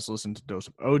 wherever you guys listen to Dose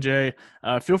of OJ,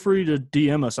 feel free to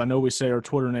DM us. I know we say our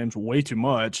Twitter names way too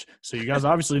much, so you guys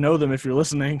obviously know them if you're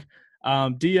listening.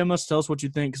 DM us, tell us what you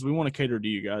think, because we want to cater to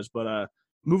you guys. But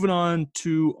moving on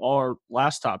to our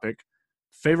last topic,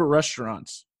 favorite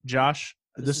restaurants. Josh,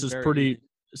 this is pretty.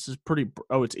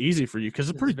 Oh, it's easy for you because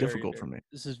it's pretty difficult for me.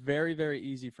 This is very, very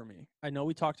easy for me. I know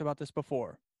we talked about this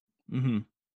before. Mm-hmm.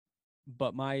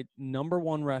 But my number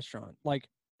one restaurant,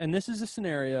 and this is a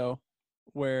scenario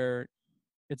where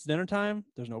it's dinner time,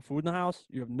 there's no food in the house,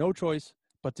 you have no choice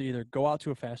but to either go out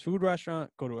to a fast food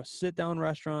restaurant, go to a sit-down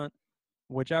restaurant,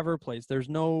 whichever place. There's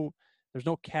no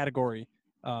category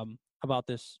about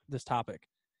this topic.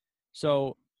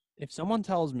 So if someone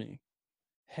tells me,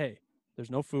 hey, there's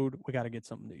no food, we got to get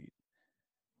something to eat,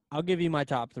 I'll give you my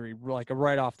top 3,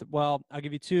 right off I'll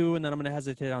give you 2, and then I'm going to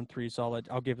hesitate on 3, so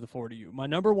I'll give the 4 to you. My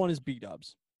number 1 is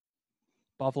B-Dubs,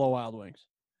 Buffalo Wild Wings.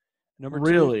 Number 2,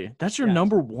 really? That's your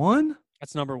number 1?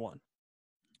 That's number 1.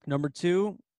 Number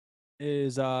 2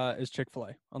 is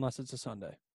Chick-fil-A, unless it's a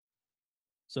Sunday.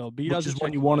 So B-Dubs is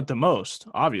when you want it the most,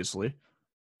 obviously.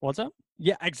 What's up?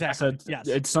 Yeah, exactly. I said, yes.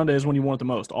 It's Sunday is when you want it the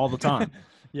most, all the time.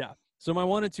 Yeah. So my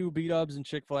 1 and 2, B-Dubs and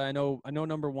Chick-fil-A. I know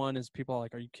number 1 is people are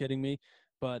like, are you kidding me?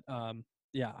 But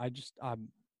yeah,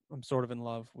 I'm sort of in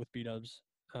love with B-Dubs.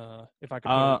 If I could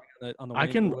put it on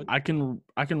the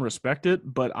I can respect it,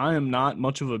 but I am not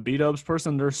much of a B-Dubs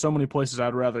person. There's so many places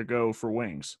I'd rather go for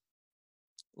wings.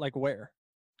 Like where?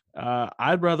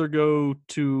 I'd rather go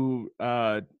to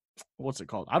what's it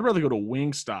called? I'd rather go to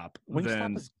Wingstop.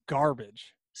 Wingstop is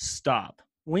garbage. Stop.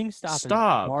 Wingstop is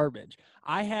garbage.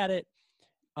 I had it.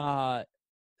 The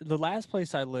last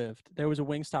place I lived, there was a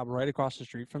Wingstop right across the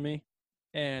street from me,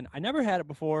 and I never had it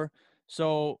before.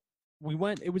 So we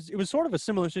went. It was sort of a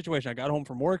similar situation. I got home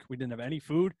from work. We didn't have any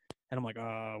food, and I'm like,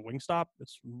 Wingstop.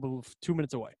 It's 2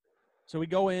 minutes away. So we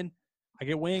go in. I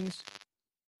get wings.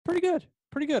 Pretty good.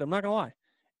 I'm not gonna lie.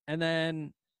 And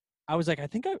then I was like, I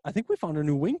think we found a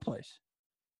new wing place.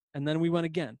 And then we went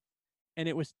again, and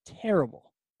it was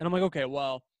terrible. And I'm like, okay,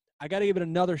 well, I got to give it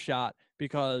another shot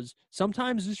because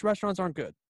sometimes these restaurants aren't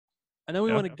good. And then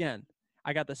we went again.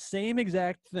 I got the same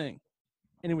exact thing,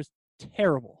 and it was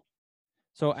terrible.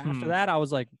 So after that, I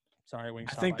was like, sorry,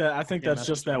 Wingstop. I think that's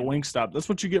just that Wingstop. That's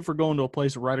what you get for going to a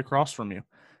place right across from you.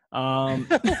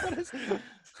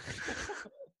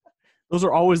 Those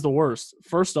are always the worst.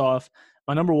 First off,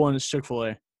 my number 1 is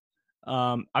Chick-fil-A.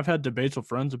 I've had debates with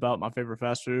friends about my favorite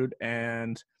fast food,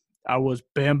 and I was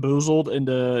bamboozled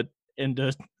into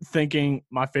thinking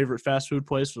my favorite fast food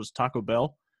place was Taco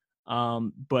Bell.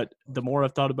 But the more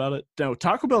I've thought about it, no,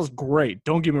 Taco Bell's great.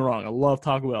 Don't get me wrong. I love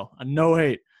Taco Bell. No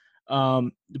hate.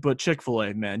 But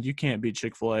Chick-fil-A, man, you can't beat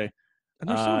Chick-fil-A. And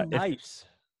they're so nice.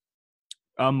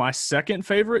 My second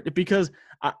favorite, because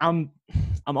I'm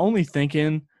only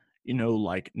thinking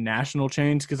like national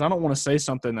chains, because I don't want to say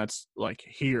something that's like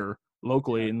here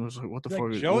locally Yeah. and was like, what the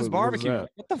Like fuck? Joe's What is Barbecue. that?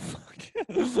 Like, what the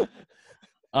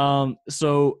fuck?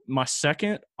 So my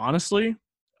second, honestly,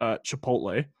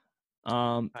 Chipotle.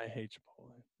 I hate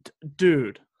Chipotle.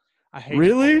 Dude, I hate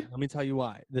really? Chipotle. Let me tell you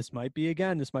why. This might be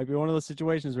one of those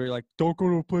situations where you're like, don't go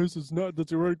to a place that's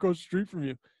right across the street from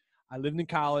you. I lived in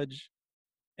college,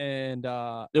 and It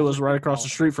I was lived right in across the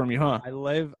college. street from you, huh?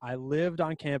 I lived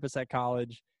on campus at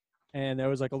college, and there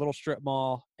was like a little strip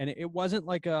mall, and it wasn't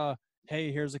like a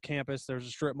hey, here's a campus, there's a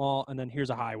strip mall, and then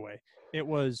here's a highway. It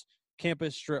was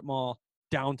campus, strip mall,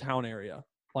 downtown area.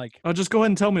 Like Oh, just go ahead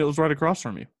and tell me it was right across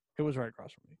from you. it was right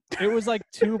across from me. It was like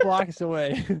 2 blocks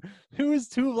away. It was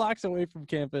 2 blocks away from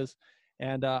campus.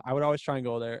 And I would always try and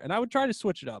go there. And I would try to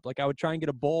switch it up. Like I would try and get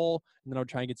a bowl, and then I would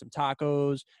try and get some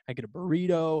tacos. I get a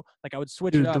burrito. Like I would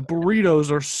switch it Dude, the up.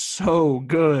 burritos are so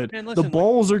good. And The listen, like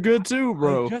bowls are good too,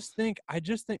 bro. I just think.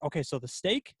 Okay, so the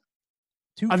steak,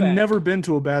 too I've fatty. never been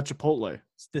to a bad Chipotle.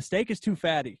 The steak is too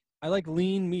fatty. I like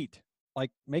lean meat.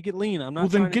 Like make it lean. I'm not Well,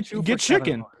 then trying to chew get for 7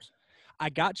 chicken. hours. I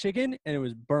got chicken and it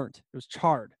was burnt. It was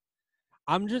charred.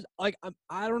 I'm just like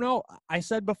I don't know. I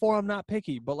said before I'm not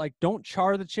picky, but like don't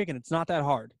char the chicken. It's not that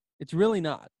hard. It's really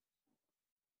not.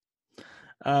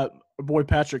 Our boy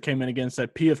Patrick came in again and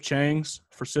said P.F. Chang's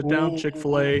for sit down,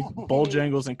 Chick-fil-A,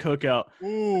 Bojangles, and Cookout.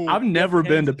 I've never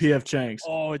been to P.F. Chang's.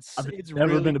 Oh, I've it's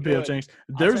never really been to P.F. good. Chang's.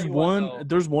 I'll There's tell you what, though.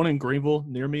 there's one in Greenville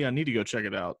near me. I need to go check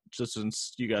it out, just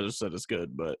since you guys have said it's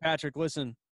good. But Patrick,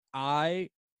 listen, I've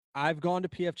gone to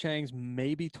PF Chang's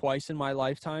maybe twice in my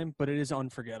lifetime, but it is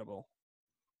unforgettable.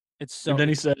 It's so. and then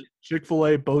he said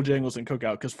Chick-fil-A, Bojangles, and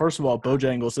Cookout. Because first of all,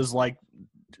 Bojangles is like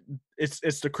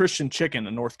it's the Christian chicken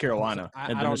in North Carolina, I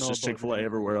and then don't it's know just Bojangles. Chick-fil-A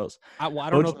everywhere else. I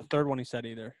don't know the third one he said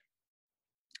either.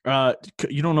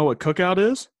 You don't know what Cookout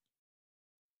is?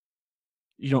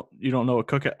 You don't know what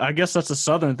Cookout? I guess that's a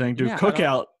Southern thing, dude. Yeah,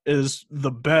 Cookout is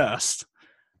the best.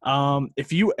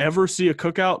 If you ever see a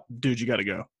Cookout, dude, you got to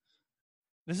go.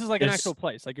 This is like an actual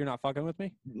place. Like you're not fucking with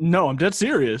me. No, I'm dead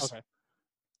serious. Okay.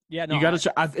 Yeah, no. You got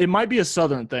to. It might be a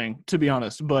Southern thing, to be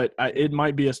honest, but it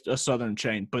might be a Southern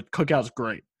chain. But Cookout's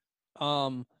great.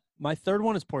 My third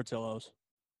one is Portillo's.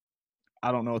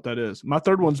 I don't know what that is. My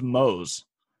third one's Moe's.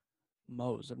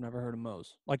 Moe's. I've never heard of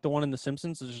Moe's. Like the one in The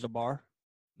Simpsons is just a bar.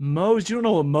 Moe's. You don't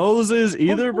know what Moe's is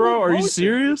either, bro? Are you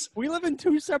serious? We live in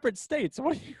 2 separate states.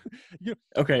 What are you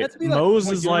Okay, Moe's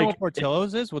is you don't know like what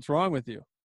Portillo's is. What's wrong with you?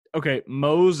 okay.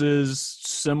 Moe's is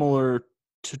similar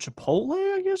to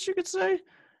Chipotle, I guess you could say.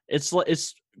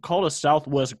 It's called a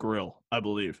Southwest Grill, I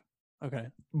believe. Okay.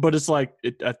 But it's like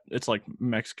it's like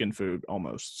Mexican food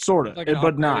almost, sort of, Like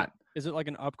but not. Is it like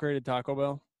an upgraded Taco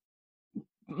Bell?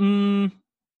 Mm,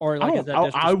 Or like is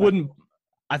that I wouldn't.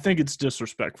 I think it's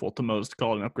disrespectful to Moe's to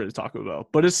call it an upgraded Taco Bell,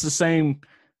 but it's the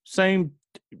same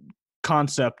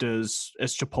concept as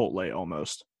Chipotle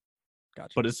almost.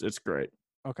 Gotcha. But it's great.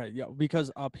 Okay, yeah,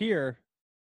 because up here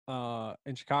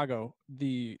in Chicago,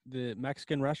 the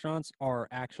Mexican restaurants are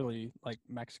actually like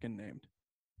Mexican named.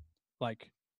 Like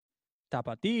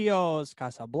Tapatíos,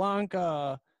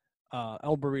 Casablanca,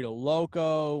 El Burrito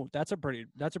Loco. That's a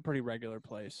pretty regular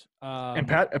place. And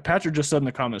Patrick just said in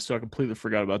the comments, so I completely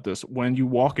forgot about this. When you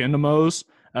walk into Moe's,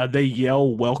 they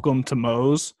yell "Welcome to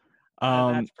Moe's."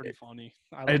 That's pretty funny.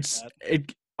 I like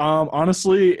that.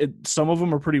 Honestly, some of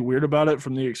them are pretty weird about it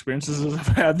from the experiences I've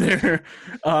had there.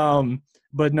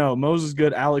 But no, Moe's is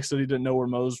good. Alex said he didn't know where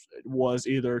Moe's was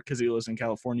either because he lives in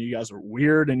California. You guys are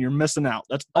weird and you're missing out.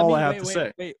 That's all I have to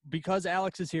say. Wait, because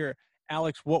Alex is here.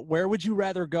 Alex, where would you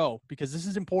rather go? Because this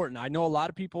is important. I know a lot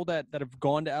of people that have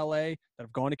gone to LA, that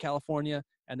have gone to California,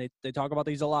 and they talk about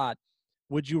these a lot.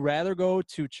 Would you rather go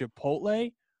to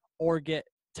Chipotle or get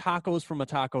tacos from a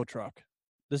taco truck?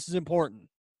 This is important.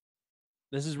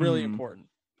 This is really important.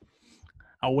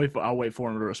 I'll wait for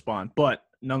him to respond. But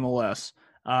nonetheless,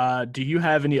 do you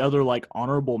have any other like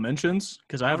honorable mentions?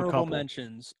 Because I have a couple. Honorable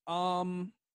mentions.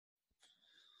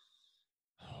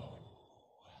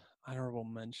 Honorable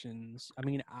mentions. I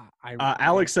mean,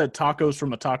 Alex said tacos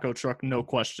from a taco truck, no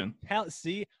question.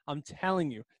 See, I'm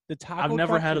telling you, the taco. I've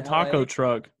never had a taco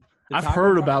truck. I've taco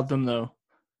heard truck- about them though.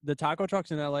 The taco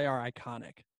trucks in LA are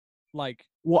iconic. Like,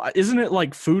 well, isn't it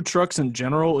like food trucks in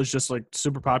general is just like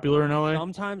super popular in LA?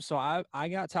 sometimes. So I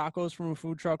got tacos from a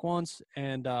food truck once,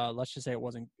 and let's just say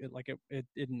it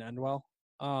didn't end well.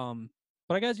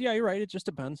 But I guess yeah, you're right. It just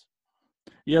depends.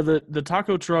 Yeah, the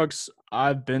taco trucks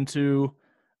I've been to,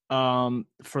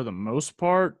 for the most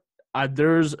part,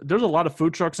 there's a lot of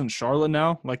food trucks in Charlotte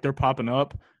now. Like they're popping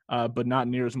up, but not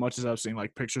near as much as I've seen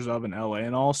like pictures of in LA.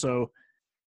 And also,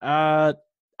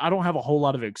 I don't have a whole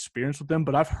lot of experience with them,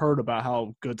 but I've heard about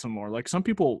how good some are. Like some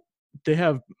people they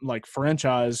have like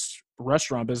franchise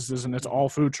restaurant businesses, and it's all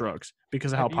food trucks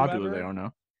because of how Have you popular they ever are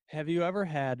now. have you ever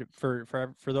had for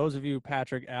those of you,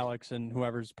 Patrick, Alex, and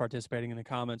whoever's participating in the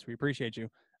comments, we appreciate you.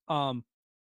 Um,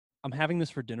 I'm having this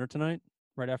for dinner tonight,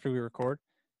 right after we record.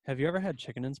 Have you ever had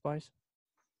chicken and spice?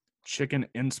 Chicken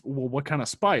and well, what kind of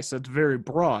spice? That's very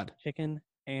broad. Chicken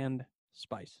and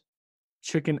spice.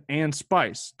 Chicken and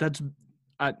spice.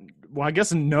 I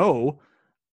guess no,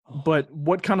 Oh, but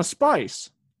what kind of spice?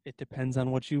 it depends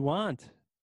on what you want.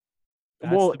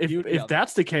 That's Well, the beauty if of it.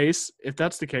 that's the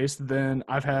case, then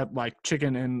I've had like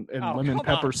chicken and Oh, lemon come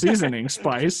pepper on. seasoning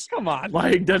spice. Come on.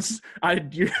 Like this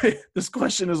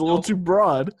question is a little No. too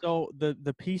broad. So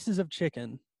the pieces of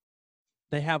chicken,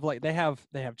 they have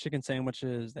chicken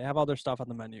sandwiches, they have other stuff on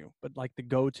the menu, but like the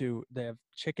go-to, they have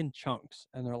chicken chunks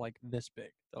and they're like this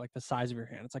big. They're like the size of your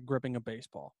hand. It's like gripping a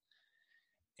baseball.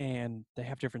 And they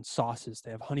have different sauces. They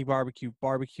have honey barbecue,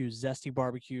 zesty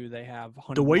barbecue. They have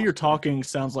honey The way you're mustard. talking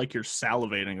sounds like you're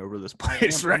salivating over this I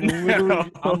place am. right now.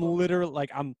 I'm literally like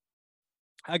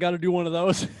I got to do one of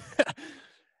those.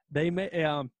 They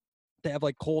have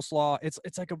like coleslaw.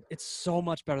 It's so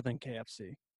much better than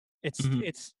KFC. It's Mhm.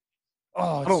 it's oh,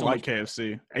 I it's don't so like much better.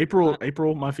 KFC.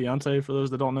 April, my fiance, for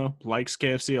those that don't know, likes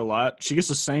KFC a lot. She gets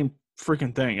the same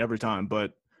freaking thing every time,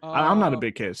 but I'm not a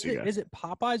big KFC guy. Is it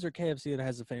Popeyes or KFC that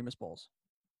has the famous bowls?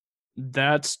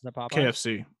 That's Is that Popeyes?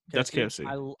 KFC. That's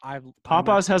KFC. I'm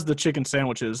Popeyes has the chicken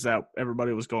sandwiches that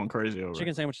everybody was going crazy over.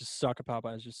 chicken sandwiches suck at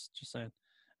Popeyes. Just saying.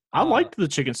 I liked the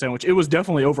chicken sandwich. It was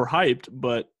definitely overhyped,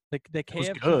 but the was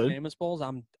KFC good. famous bowls.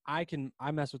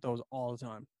 I mess with those all the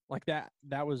time. Like that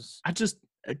was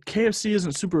KFC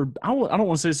isn't super. I don't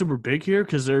want to say super big here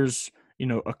because there's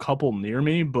a couple near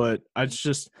me, but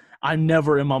I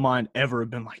never in my mind ever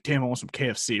have been like, damn, I want some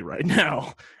KFC right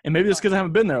now. And maybe it's because I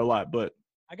haven't been there a lot, but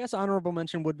I guess honorable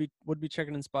mention would be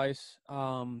chicken and spice.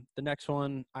 The next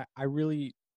one, I really,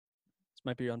 this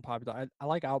might be unpopular. I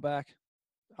like Outback.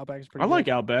 Outback is pretty I good. like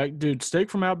Outback, dude. Steak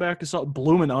from Outback is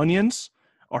blooming onions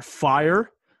are fire.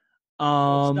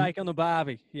 Steak on the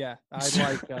barbie. Yeah, I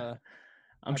like.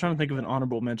 I'm trying to think of an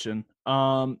honorable mention.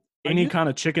 Are Any you- kind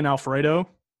of chicken Alfredo.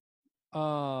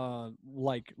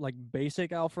 Like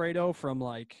basic Alfredo from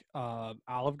like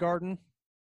Olive Garden.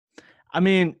 I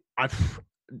mean,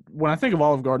 when I think of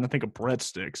Olive Garden, I think of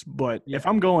breadsticks. But if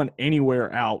I'm going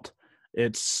anywhere out,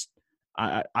 it's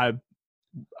I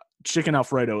chicken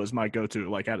Alfredo is my go-to,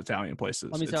 like at Italian places.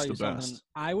 Let me tell it's you the something. best.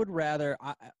 I would rather.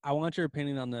 I want your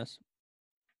opinion on this.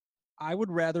 I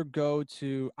would rather go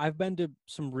to. I've been to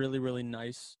some really really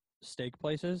nice steak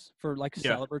places for like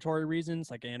celebratory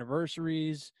reasons, like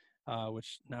anniversaries,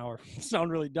 which now are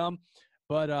sound really dumb,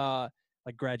 but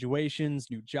like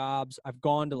graduations, new jobs. I've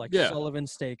gone to like Sullivan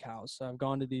Steakhouse. I've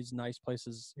gone to these nice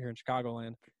places here in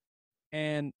Chicagoland,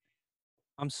 and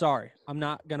I'm sorry, I'm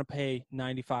not gonna pay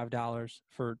 $95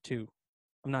 for two.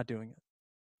 I'm not doing it.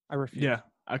 I refuse. Yeah,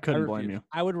 I couldn't blame you.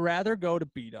 I would rather go to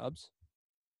B-Dubs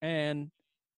and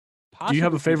do you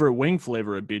have a favorite wing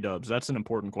flavor at B-Dubs? That's an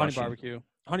important question. Honey barbecue.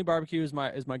 Honey barbecue is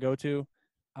my go-to.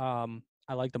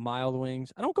 I like the mild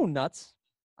wings. I don't go nuts.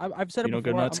 I've said it before. You don't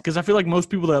go nuts because I feel like most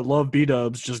people that love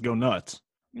B-Dubs just go nuts.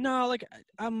 No, like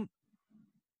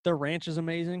their ranch is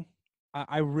amazing.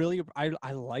 I really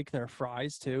like their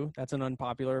fries too. That's an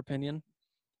unpopular opinion.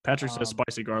 Patrick says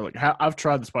spicy garlic. I've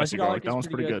tried the spicy garlic. That one's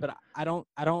pretty good. But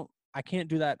I can't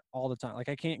do that all the time. Like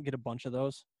I can't get a bunch of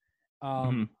those.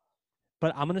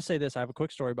 But I'm gonna say this. I have a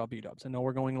quick story about B-Dubs. I know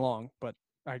we're going long, but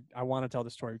I want to tell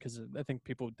this story because I think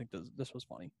people would think this was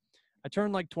funny. I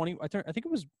turned like 20. I think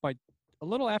it was a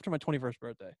little after my 21st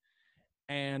birthday,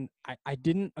 and I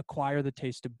didn't acquire the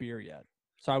taste of beer yet.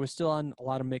 So I was still on a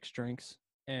lot of mixed drinks,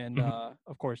 and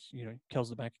of course, kills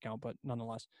the bank account, but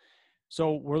nonetheless.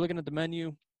 So we're looking at the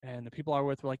menu, and the people I were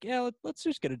with were like, "Yeah, let's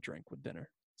just get a drink with dinner."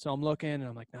 So I'm looking, and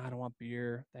I'm like, "Nah, I don't want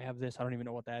beer. They have this. I don't even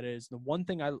know what that is." The one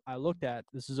thing I looked at,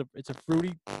 it's a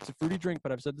fruity drink,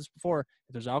 but I've said this before.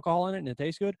 If there's alcohol in it and it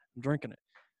tastes good, I'm drinking it.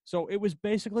 So it was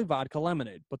basically vodka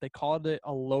lemonade, but they called it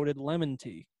a loaded lemon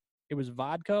tea. It was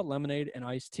vodka, lemonade, and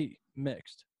iced tea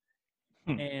mixed.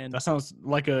 And that sounds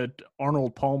like a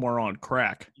Arnold Palmer on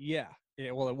crack. Yeah,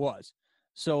 well, it was.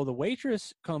 So the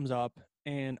waitress comes up,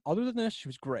 and other than this, she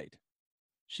was great.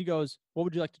 She goes, "What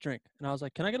would you like to drink?" And I was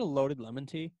like, "Can I get a loaded lemon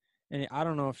tea?" And I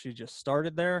don't know if she just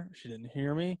started there. She didn't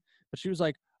hear me, but she was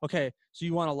like, "Okay, so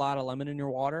you want a lot of lemon in your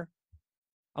water?"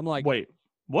 I'm like, "Wait,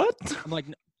 what?" I'm like,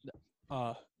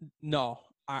 no,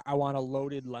 I want a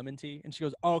loaded lemon tea. And she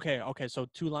goes, oh, okay, so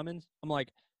 2 lemons. I'm like,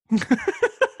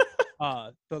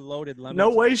 the loaded lemon No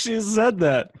tea. way she said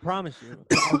that. I promise you.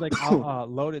 I was like,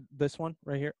 loaded this one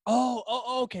right here.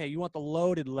 Oh, okay. You want the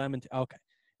loaded lemon tea. Okay.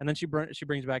 and then she brings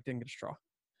it back, didn't get a straw.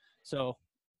 So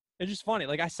it's just funny.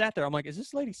 Like I sat there, I'm like, is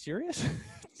this lady serious?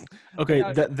 Okay,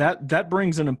 Yeah. that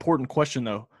brings an important question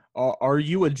though. Are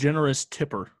you a generous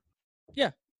tipper?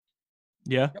 Yeah.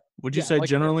 Yeah. Yep. Would you Yeah. say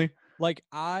generally? Like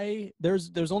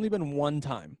there's only been one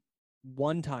time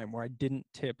where I didn't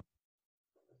tip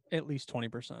at least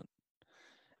 20%.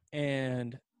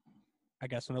 And I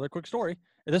guess another quick story.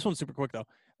 This one's super quick though.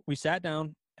 We sat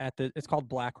down at it's called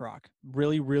Black Rock.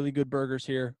 Really, really good burgers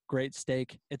here. Great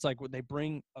steak. It's like they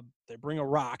bring a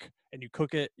rock and you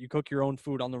cook it. You cook your own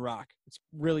food on the rock. It's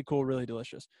really cool, really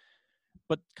delicious,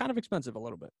 but kind of expensive a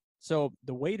little bit. So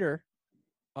the waiter,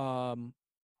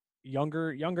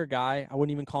 younger guy. I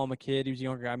wouldn't even call him a kid. He was a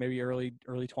younger guy, maybe early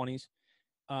 20s.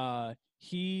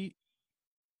 He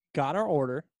got our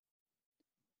order,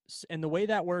 and the way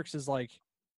that works is like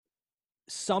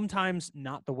sometimes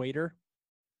not the waiter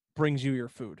brings you your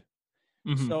food.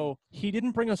 Mm-hmm. So he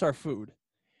didn't bring us our food.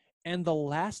 And the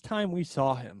last time we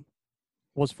saw him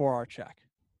was for our check.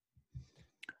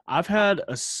 I've had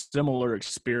a similar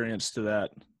experience to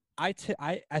that. I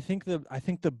think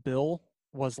the bill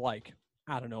was like,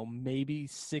 I don't know, maybe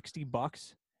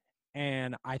 $60.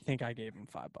 And I think I gave him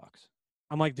 $5.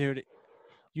 I'm like, dude,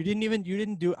 you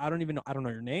didn't do, I don't know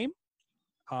your name.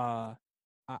 I'm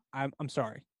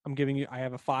sorry. I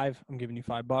have a 5. I'm giving you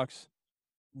 $5.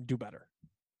 Do better.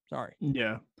 Sorry.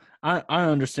 Yeah, I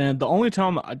understand. The only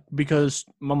time because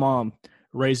my mom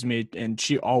raised me, and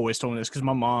she always told me this because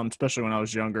my mom, especially when I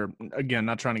was younger, again,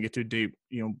 not trying to get too deep,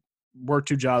 worked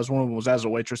 2 jobs. One of them was as a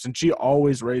waitress, and she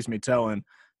always raised me telling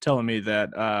me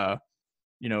that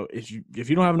if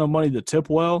you don't have enough money to tip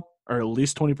well, or at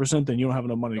least 20%, then you don't have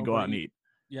enough money to Don't go go out and eat. eat.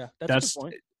 Yeah, that's a good That's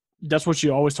point. that's what she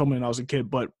always told me when I was a kid.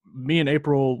 But me and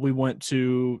April, we went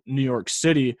to New York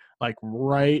City like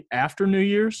right after New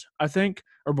Year's, I think,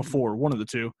 or before, one of the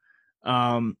two.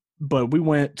 But we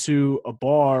went to a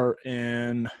bar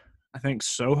in, I think,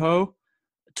 Soho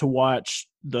to watch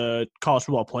the college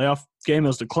football playoff game. It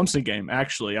was the Clemson game,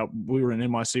 actually. We were in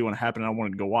NYC when it happened. And I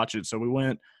wanted to go watch it. So we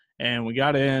went and we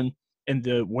got in, and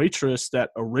the waitress that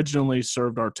originally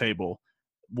served our table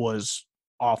was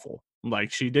awful.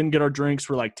 Like, she didn't get our drinks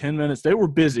for like 10 minutes. They were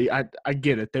busy. I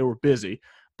get it. They were busy.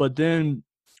 But then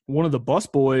one of the bus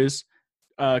boys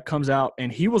comes out,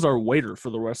 and he was our waiter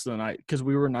for the rest of the night because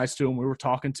we were nice to him. We were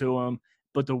talking to him.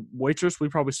 But the waitress, we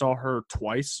probably saw her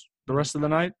twice the rest of the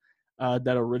night.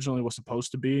 That originally was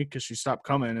supposed to be, because she stopped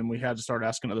coming, and we had to start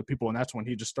asking other people. And that's when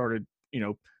he just started,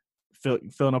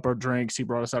 filling up our drinks. He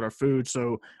brought us out our food.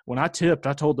 So when I tipped,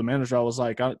 I told the manager, I was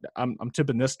like, I'm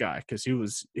tipping this guy because he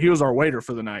was our waiter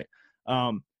for the night.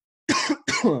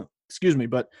 Excuse me,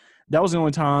 but that was the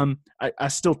only time I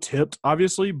still tipped,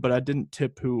 obviously, but I didn't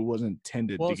tip who was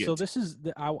intended to get. So this is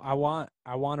I want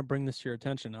to bring this to your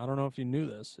attention. I don't know if you knew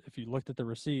this, if you looked at the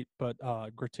receipt, but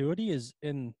gratuity is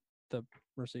in the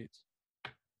receipts.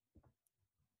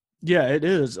 Yeah, it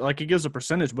is. Like, it gives a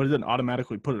percentage, but it didn't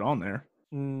automatically put it on there.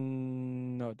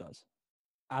 No, it does.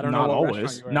 I don't know Not what always.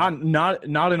 restaurant you were at.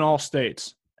 Not in all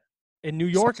states. In New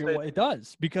York, it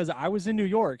does, because I was in New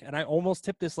York and I almost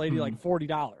tipped this lady like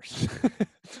 $40.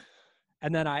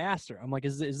 And then I asked her, I'm like,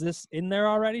 is this in there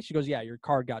already? She goes, yeah, your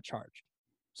card got charged.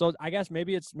 So I guess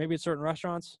maybe it's certain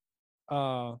restaurants.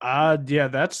 Yeah,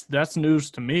 that's news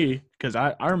to me, because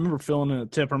I remember filling in a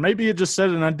tip, or maybe it just said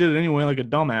it and I did it anyway like a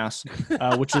dumbass,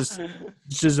 which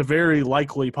is a very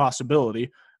likely possibility.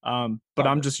 But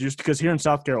I'm just used to, because here in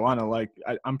South Carolina, like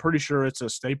I'm pretty sure it's a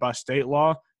state by state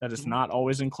law that it's not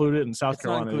always included. In South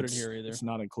Carolina, not included here either. It's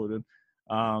not included.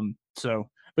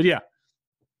 But yeah.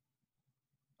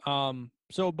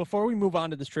 So before we move on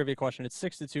to this trivia question, it's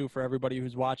 6-2 for everybody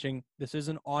who's watching. This is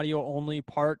an audio only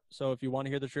part. So if you want to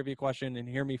hear the trivia question and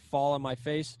hear me fall on my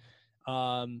face,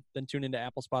 then tune into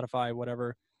Apple, Spotify,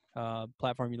 whatever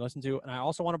platform you listen to. And I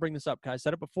also want to bring this up, because I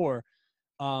said it before.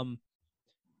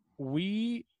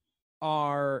 We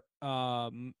are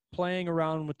playing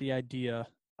around with the idea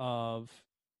of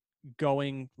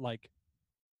going, like,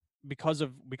 because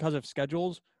of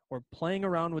schedules, we're playing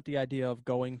around with the idea of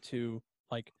going to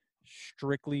like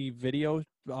strictly video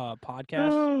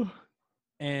podcast.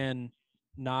 And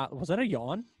not, was that a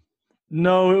yawn?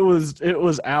 No, it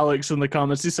was Alex in the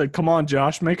comments. He said, "Come on,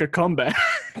 Josh, make a comeback."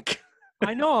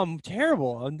 I know I'm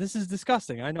terrible. This is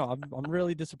disgusting. I know I'm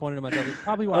really disappointed in myself. It's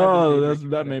probably why.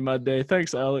 That made my day.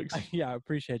 Thanks, Alex. Yeah, I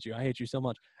appreciate you. I hate you so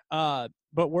much. But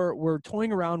we're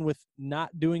toying around with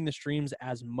not doing the streams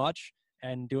as much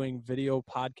and doing video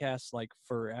podcasts, like,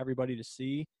 for everybody to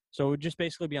see. So it would just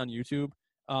basically be on YouTube.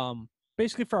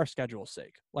 Basically for our schedule's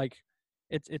sake. Like,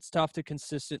 it's tough to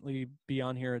consistently be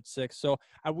on here at 6. So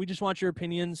we just want your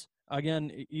opinions.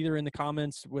 again, either in the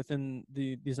comments within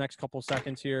these next couple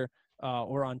seconds here,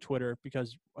 or on Twitter,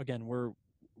 because again,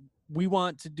 we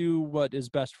want to do what is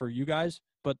best for you guys,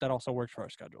 but that also works for our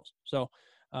schedules. So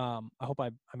I hope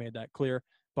I made that clear.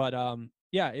 But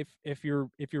yeah, if you're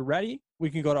ready,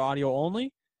 we can go to audio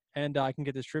only, and I can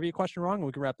get this trivia question wrong, and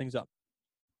we can wrap things up.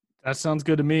 That sounds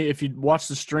good to me. If you watch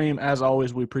the stream, as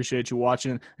always, we appreciate you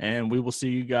watching, and we will see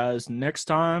you guys next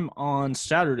time on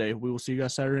Saturday. We will see you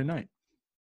guys Saturday night.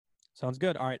 Sounds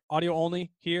good. All right, audio only.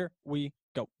 Here we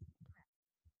go.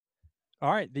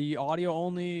 All right, the audio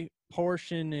only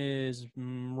portion is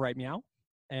right meow,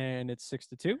 and it's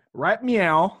 6-2. Right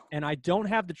meow. And I don't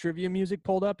have the trivia music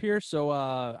pulled up here, so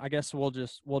I guess we'll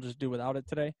just do without it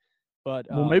today. But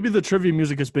well, maybe the trivia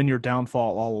music has been your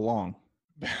downfall all along.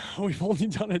 We've only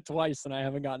done it twice, and I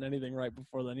haven't gotten anything right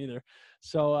before then either.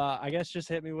 So I guess just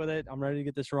hit me with it. I'm ready to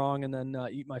get this wrong, and then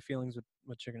eat my feelings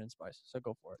with chicken and spice. So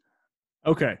go for it.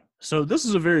 Okay, so this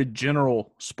is a very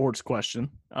general sports question,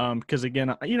 because again,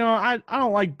 I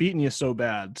don't like beating you so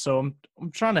bad, so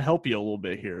I'm trying to help you a little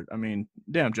bit here. I mean,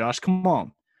 damn, Josh, come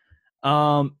on.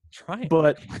 Trying,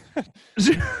 but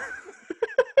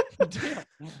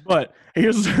but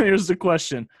here's the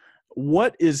question: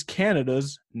 what is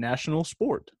Canada's national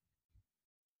sport?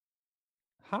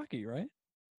 Hockey, right?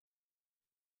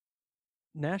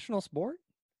 National sport?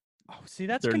 Oh, see,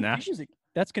 that's confusing.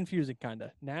 That's confusing, kind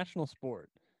of. National sport.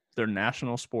 Their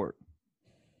national sport.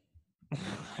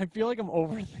 I feel like I'm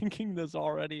overthinking this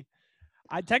already.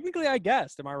 I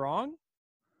guessed. Am I wrong?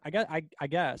 I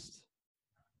guessed.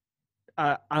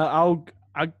 I'll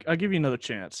give you another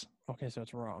chance. Okay, so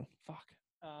it's wrong. Fuck.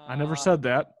 I never said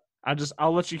that.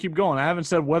 I'll let you keep going. I haven't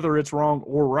said whether it's wrong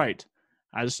or right.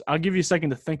 I'll give you a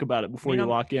second to think about it before you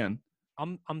lock in.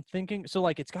 I'm thinking, so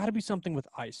like it's got to be something with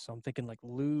ice. So I'm thinking like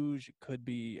luge. It could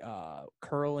be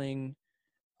curling.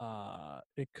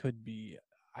 It could be.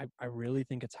 I really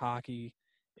think it's hockey.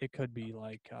 It could be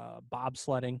like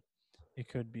bobsledding. It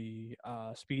could be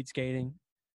speed skating.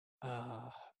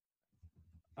 Oh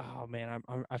man,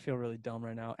 I feel really dumb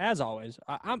right now. As always,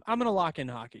 I'm gonna lock in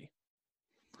hockey.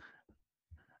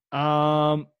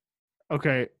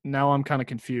 Okay, now I'm kind of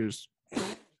confused.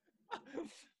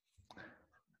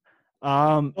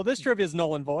 Well, this trivia is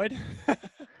null and void. He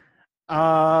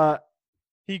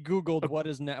Googled what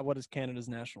is Canada's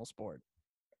national sport.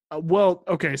 Well,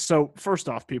 okay, so first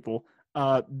off, people,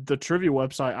 the trivia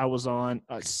website I was on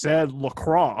said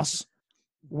lacrosse,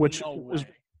 which is,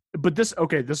 but this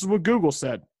is what Google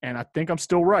said, and I think I'm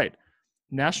still right.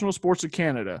 National sports of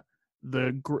Canada.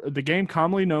 The game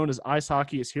commonly known as ice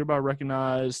hockey is hereby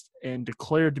recognized and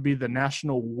declared to be the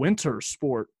national winter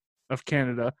sport of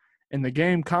Canada, and the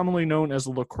game commonly known as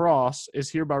lacrosse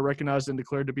is hereby recognized and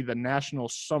declared to be the national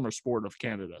summer sport of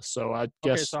Canada. So I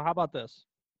guess. Okay, so how about this?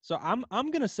 So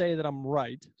I'm gonna say that I'm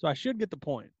right, so I should get the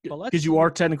point. But because you are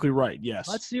technically right, yes.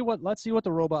 Let's see what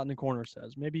the robot in the corner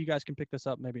says. Maybe you guys can pick this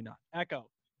up, maybe not. Echo,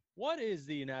 what is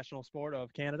the national sport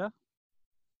of Canada?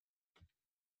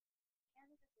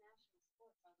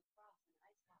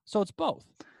 So it's both.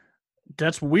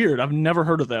 That's weird. I've never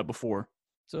heard of that before.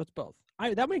 So it's both.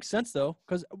 That makes sense though,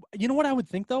 because you know what I would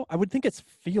think though? I would think it's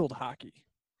field hockey,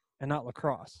 and not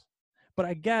lacrosse. But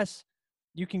I guess.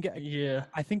 You can get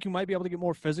I think you might be able to get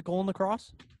more physical in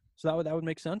lacrosse, so that would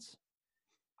make sense.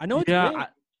 I know. It's big.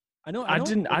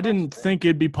 I didn't think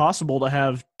it'd be possible to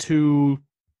have two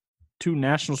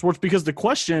national sports, because the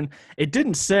question, it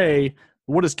didn't say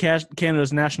what is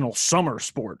Canada's national summer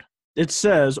sport. It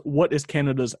says what is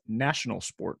Canada's national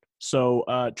sport. So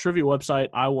trivia website,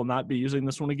 I will not be using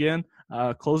this one again.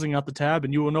 Closing out the tab,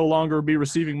 and you will no longer be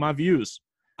receiving my views.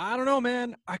 I don't know,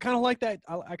 man. I kind of like that.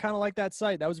 I kind of like that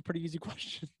site. That was a pretty easy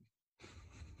question.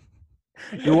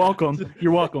 You're welcome.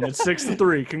 You're welcome. It's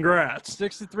 6-3. Congrats.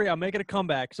 6-3. I'm making a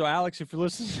comeback. So, Alex, if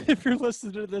you're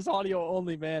listening to this audio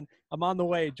only, man, I'm on the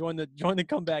way. Join the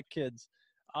comeback kids.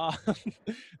 Do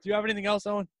you have anything else,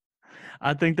 Owen?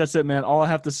 I think that's it, man. All I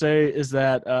have to say is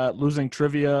that losing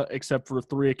trivia, except for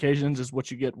 3 occasions, is what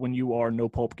you get when you are no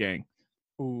pulp gang.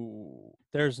 Ooh,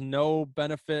 there's no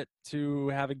benefit to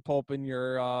having pulp in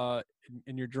your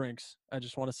drinks. I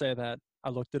just want to say that. I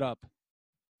looked it up.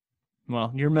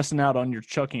 Well, you're missing out on your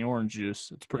chucking orange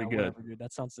juice. It's pretty good. Whatever, dude.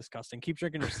 That sounds disgusting. Keep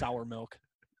drinking your sour milk.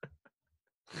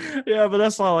 Yeah, but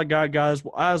that's all I got, guys.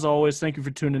 Well, as always, thank you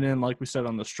for tuning in. Like we said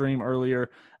on the stream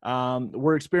earlier,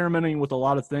 we're experimenting with a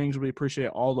lot of things. We appreciate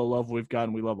all the love we've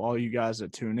gotten. We love all you guys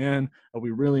that tune in.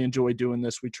 We really enjoy doing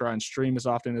this. We try and stream as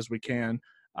often as we can.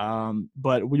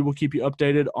 But we will keep you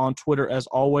updated on Twitter as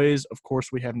always. Of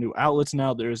course, we have new outlets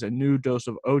now. There is a new Dose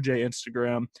of OJ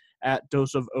Instagram at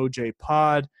Dose of OJ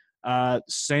Pod.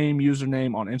 Same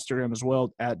username on Instagram as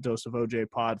well, at Dose of OJ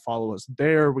Pod. Follow us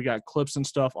there. We got clips and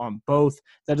stuff on both.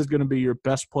 That is going to be your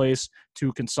best place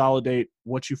to consolidate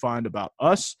what you find about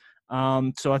us.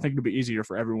 So I think it'll be easier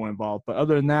for everyone involved. But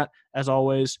other than that, as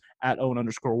always, at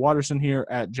Owen_Watterson here,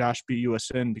 at Josh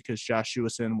BUSN, because Josh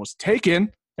USN was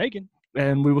taken.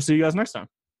 And we will see you guys next time.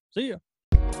 See ya.